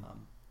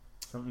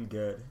 Something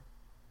good.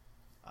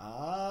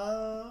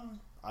 I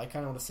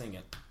kind of want to sing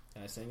it.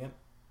 Can I sing it?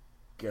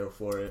 Go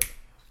for it.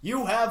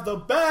 You have the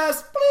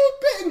best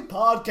bleeping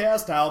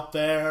podcast out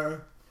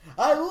there.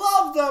 I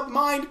love the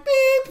mind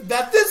beep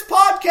that this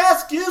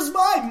podcast gives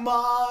my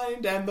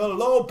mind, and the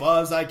low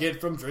buzz I get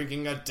from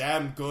drinking a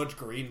damn good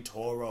green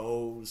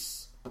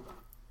Toros.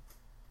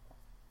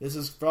 This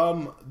is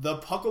from the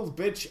puckled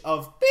bitch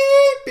of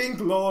beeping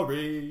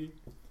glory.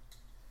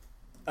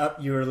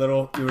 You were a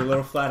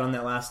little flat on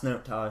that last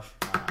note, Taj.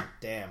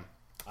 Damn.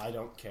 I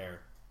don't care.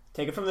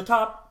 Take it from the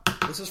top.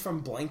 This is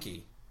from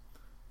Blanky.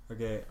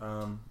 Okay,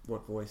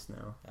 what voice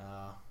now?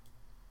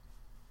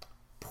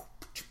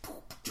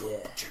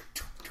 Yeah.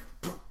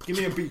 Give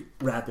me a beat.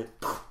 Rap it.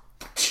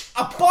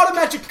 I bought a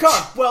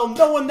Magikarp, well,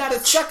 knowing that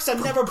it sucks, I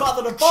never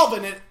bothered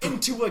evolving it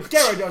into a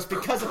Gyarados,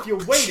 because if you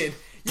waited,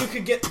 you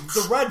could get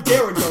the red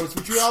Gyarados,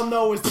 which we all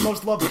know is the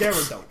most loved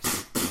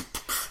Gyarados.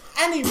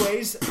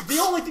 Anyways, the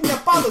only thing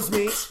that bothers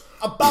me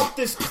about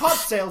this cart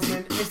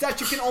salesman is that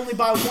you can only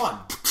buy one,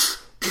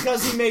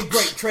 because he made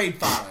great trade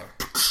fodder.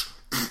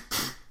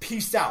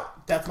 Peace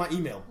out. That's my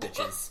email,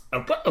 bitches.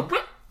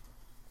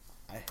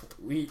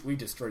 We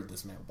destroyed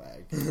this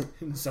mailbag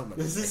in so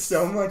many ways. Is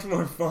so much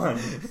more fun.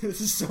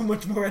 This is so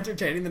much more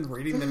entertaining than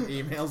reading them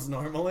emails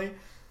normally.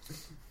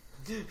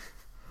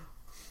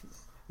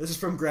 This is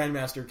from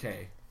Grandmaster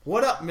K.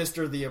 What up,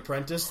 Mr. The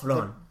Apprentice? Hold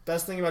on. The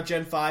best thing about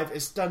Gen 5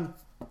 is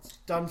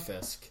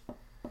Stunfisk.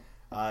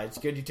 It's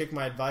good you took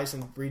my advice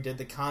and redid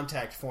the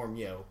contact form,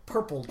 yo.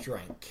 Purple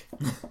drink.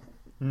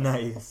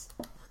 Nice.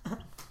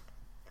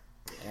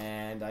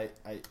 And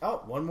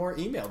one more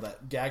email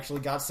that actually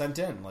got sent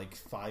in like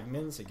 5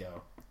 minutes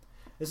ago.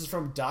 This is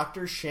from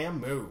Dr.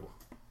 Shamu.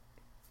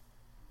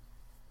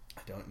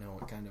 I don't know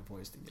what kind of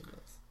voice to give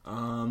this.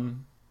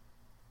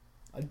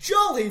 A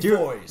jolly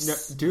voice. No,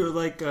 do it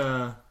like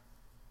can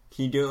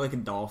you do it like a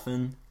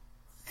dolphin?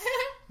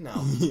 No.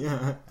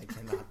 Yeah. I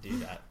cannot do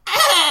that.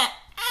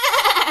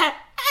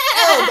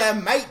 Hello there,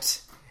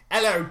 mate.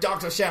 Hello,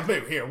 Dr.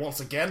 Shamu here once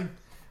again.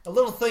 A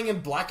little thing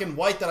in black and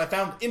white that I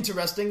found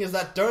interesting is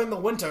that during the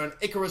winter in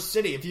Icarus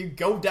City, if you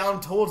go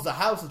down towards the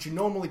house that you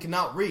normally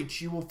cannot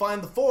reach, you will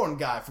find the foreign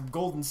guy from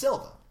Gold and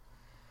Silver.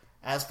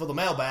 As for the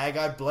mailbag,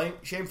 I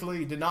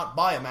shamefully did not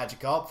buy a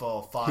Magikarp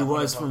for $500. He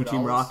was from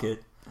Team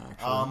Rocket,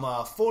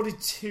 actually.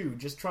 42,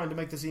 just trying to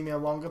make this email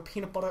longer.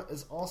 Peanut butter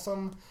is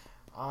awesome.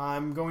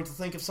 I'm going to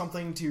think of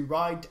something to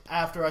write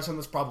after I send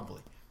this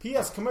probably.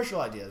 P.S.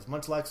 Commercial ideas.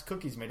 Much likes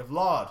cookies made of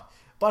lard,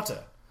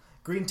 butter,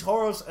 green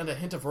Tauros, and a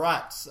hint of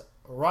rats.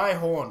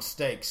 Rhyhorn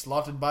steak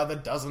slaughtered by the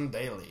dozen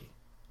daily.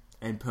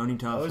 And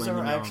Ponyta. Those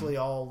are actually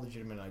all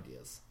legitimate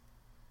ideas.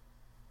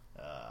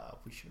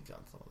 We should have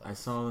done some of that. I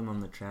saw them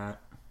on the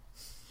chat.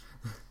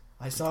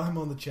 I saw him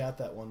on the chat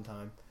that one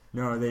time.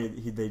 No,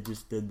 they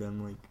just did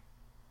them like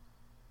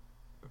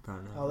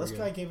about an hour this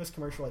ago. guy gave us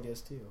commercial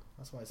ideas too.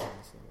 That's why I saw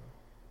this email.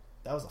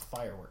 That was a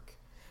firework.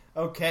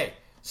 Okay,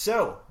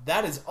 so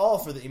that is all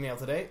for the email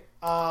today.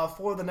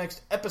 For the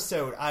next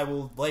episode, I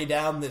will lay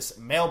down this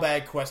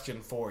mailbag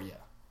question for you.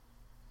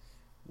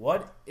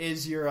 What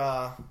is your,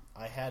 I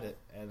had it,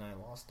 and I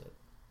lost it.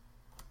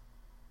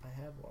 I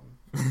had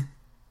one.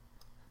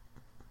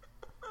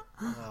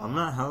 I'm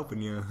not helping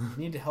you. You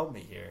need to help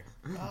me here.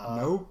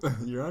 Nope,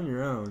 you're on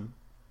your own.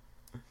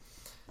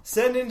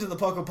 Send into the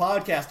Puckle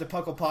Podcast at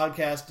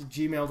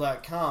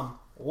pucklepodcast@gmail.com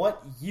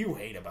what you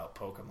hate about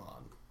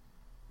Pokemon.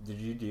 Did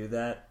you do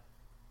that?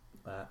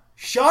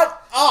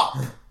 Shut up!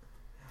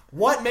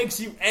 What makes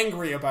you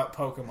angry about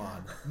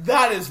Pokemon?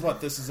 That is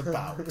what this is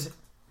about.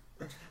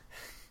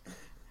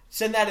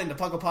 Send that into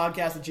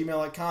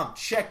pucklepodcast@gmail.com.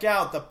 Check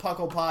out the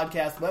Puckle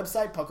Podcast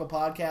website,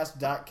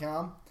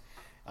 pucklepodcast.com.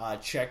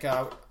 Check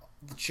out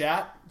the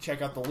chat.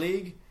 Check out the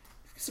league.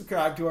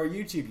 Subscribe to our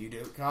YouTube,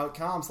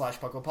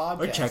 youtube.com/pucklepodcast.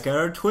 Or check out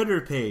our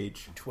Twitter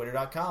page.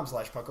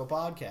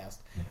 Twitter.com/pucklepodcast.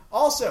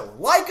 Also,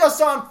 like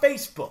us on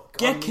Facebook.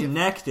 Get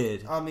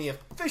connected. On the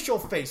official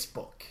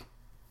Facebook.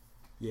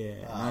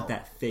 Yeah, not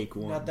that fake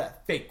one. Not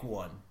that fake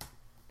one.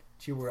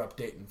 That you were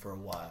updating for a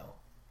while.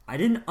 I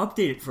didn't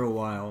update it for a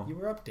while. You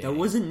were updating. That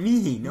wasn't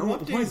me. No, You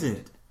it updated wasn't.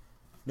 it.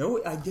 No,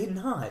 I did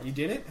not. You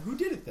did it? Who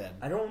did it then?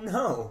 I don't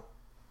know.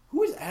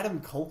 Who is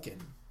Adam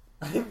Culkin?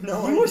 I have no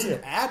Who was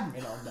idea. an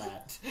admin on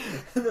that?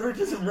 They were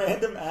just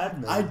random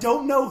admins. I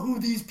don't know who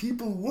these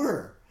people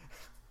were.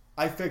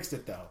 I fixed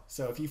it though,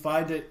 so if you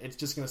find it, it's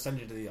just going to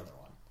send you to the other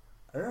one.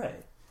 All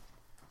right.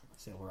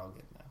 So we're all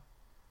good now.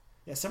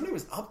 Yeah, somebody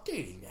was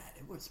updating that.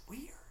 It was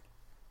weird.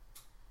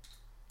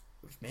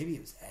 Maybe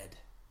it was Ed.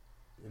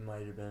 It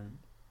might have been.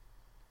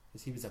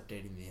 Because he was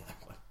updating the other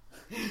one.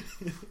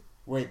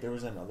 Wait, there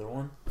was another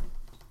one?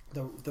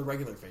 The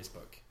regular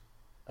Facebook.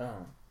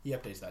 Oh. He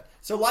updates that.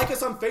 So like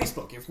us on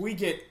Facebook. If we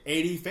get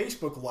 80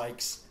 Facebook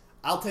likes,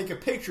 I'll take a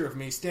picture of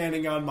me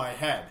standing on my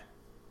head.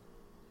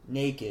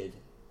 Naked.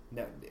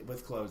 No,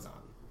 with clothes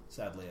on,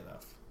 sadly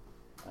enough.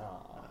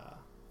 Aww.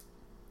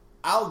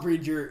 I'll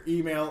read your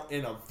email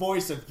in a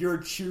voice of your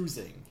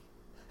choosing.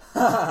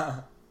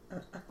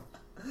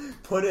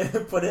 Put it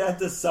at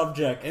the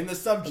subject. In the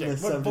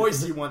subject. What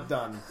voice you want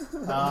done?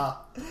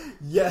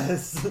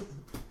 Yes.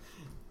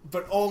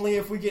 But only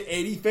if we get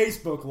 80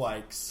 Facebook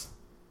likes.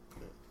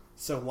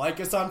 So like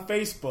us on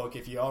Facebook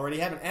if you already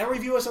haven't. And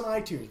review us on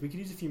iTunes. We could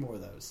use a few more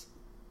of those.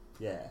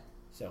 Yeah.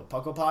 So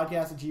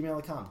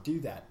pucklepodcast@gmail.com.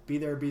 Do that. Be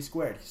there or be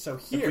squared. So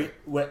here...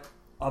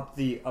 Up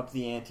the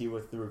ante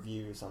with the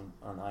reviews on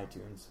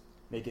iTunes.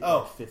 Make it Oh.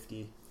 like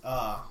 50.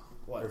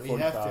 What? Or We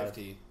 45. have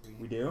 50.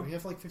 We do? We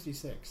have like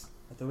 56.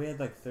 I thought we had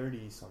like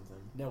 30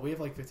 something. No, we have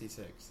like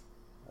 56.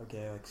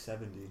 Okay, like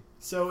 70.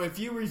 So if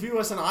you review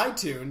us on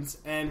iTunes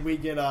and we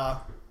get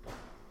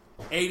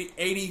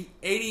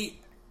 80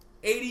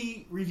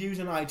 reviews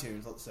on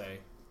iTunes, let's say,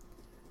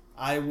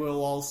 I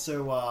will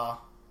also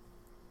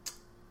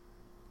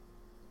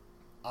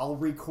I'll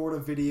record a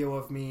video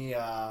of me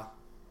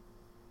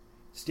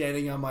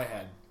standing on my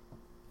head.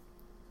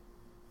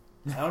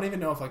 I don't even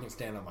know if I can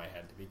stand on my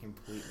head, to be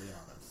completely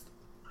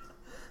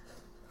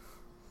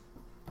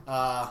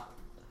honest.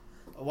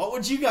 What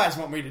would you guys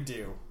want me to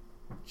do?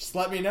 Just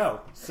let me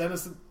know. Send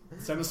us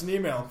an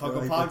email,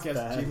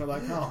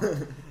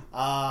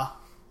 pucklepodcast@gmail.com.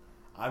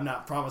 I'm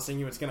not promising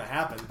you it's going to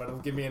happen, but it'll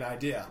give me an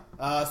idea.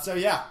 So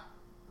yeah,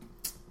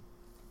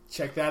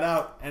 check that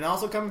out, and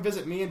also come and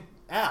visit me and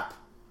App.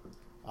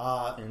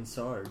 And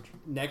Sarge.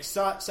 Next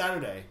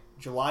Saturday,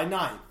 July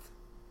 9th,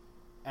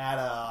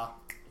 at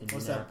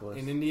Indianapolis.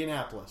 in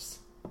Indianapolis.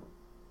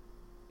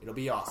 It'll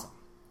be awesome.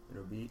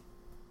 It'll be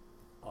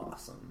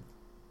awesome.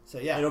 So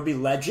yeah, It'll be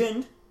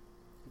legend.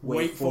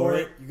 wait for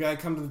it. You gotta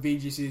come to the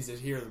VGCs to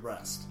hear the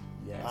rest.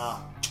 Yes.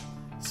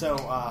 So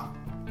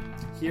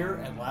here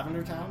at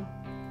Lavender Town,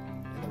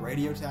 in the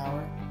radio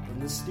tower, in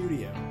the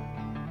studio,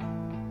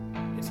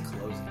 it's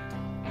closing time.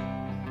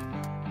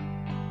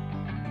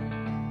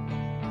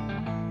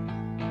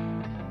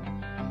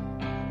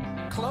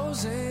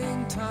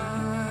 Closing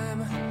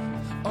time.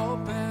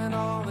 Open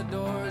all the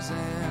doors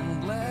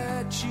and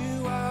let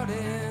you out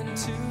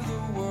into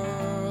the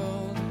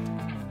world.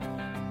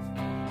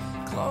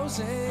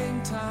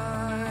 Closing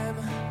time.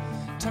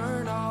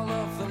 Turn all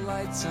of the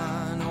lights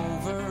on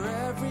over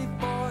every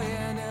boy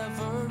and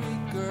every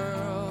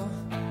girl.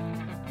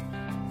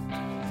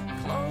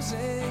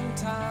 Closing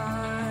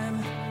time.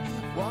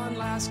 One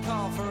last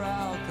call for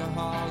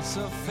alcohol,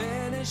 so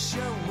finish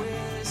your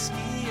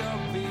whiskey or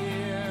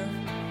beer.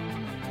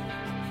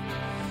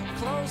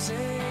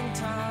 Closing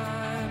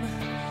time.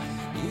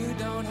 You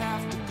don't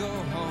have to go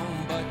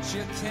home, but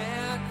you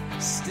can't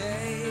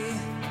stay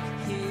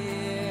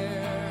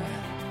here.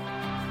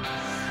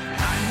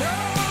 I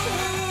know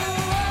who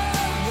I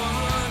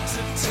want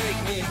to take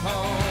me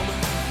home.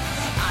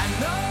 I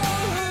know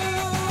who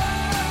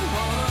I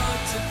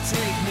want to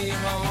take me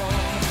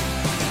home.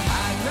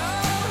 I know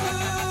who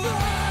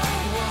I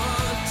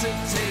want to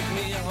take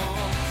me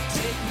home.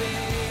 Take me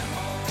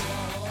home.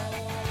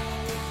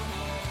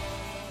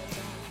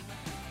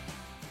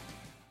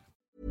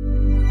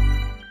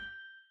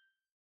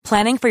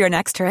 Planning for your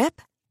next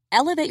trip?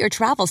 Elevate your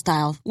travel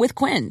style with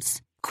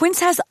Quince. Quince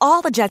has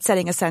all the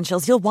jet-setting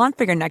essentials you'll want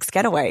for your next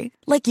getaway,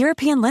 like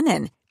European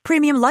linen,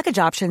 premium luggage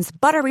options,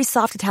 buttery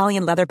soft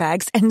Italian leather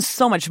bags, and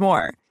so much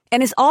more.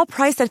 And is all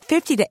priced at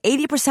 50 to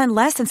 80%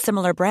 less than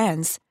similar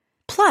brands.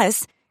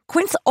 Plus,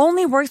 Quince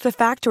only works with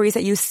factories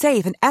that use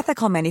safe and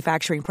ethical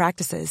manufacturing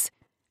practices.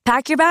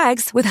 Pack your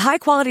bags with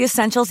high-quality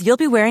essentials you'll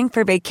be wearing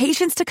for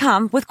vacations to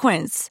come with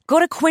Quince. Go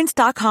to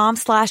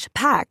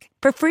quince.com/pack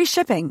for free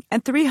shipping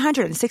and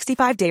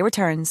 365-day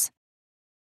returns.